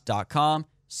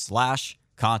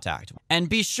righttakepodcast.com/contact. And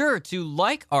be sure to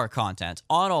like our content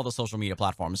on all the social media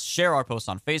platforms. Share our posts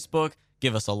on Facebook,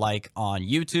 give us a like on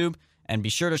YouTube, and be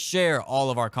sure to share all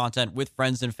of our content with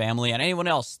friends and family and anyone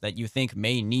else that you think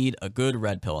may need a good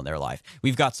red pill in their life.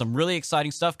 We've got some really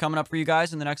exciting stuff coming up for you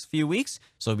guys in the next few weeks,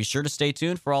 so be sure to stay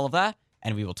tuned for all of that,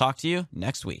 and we will talk to you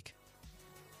next week.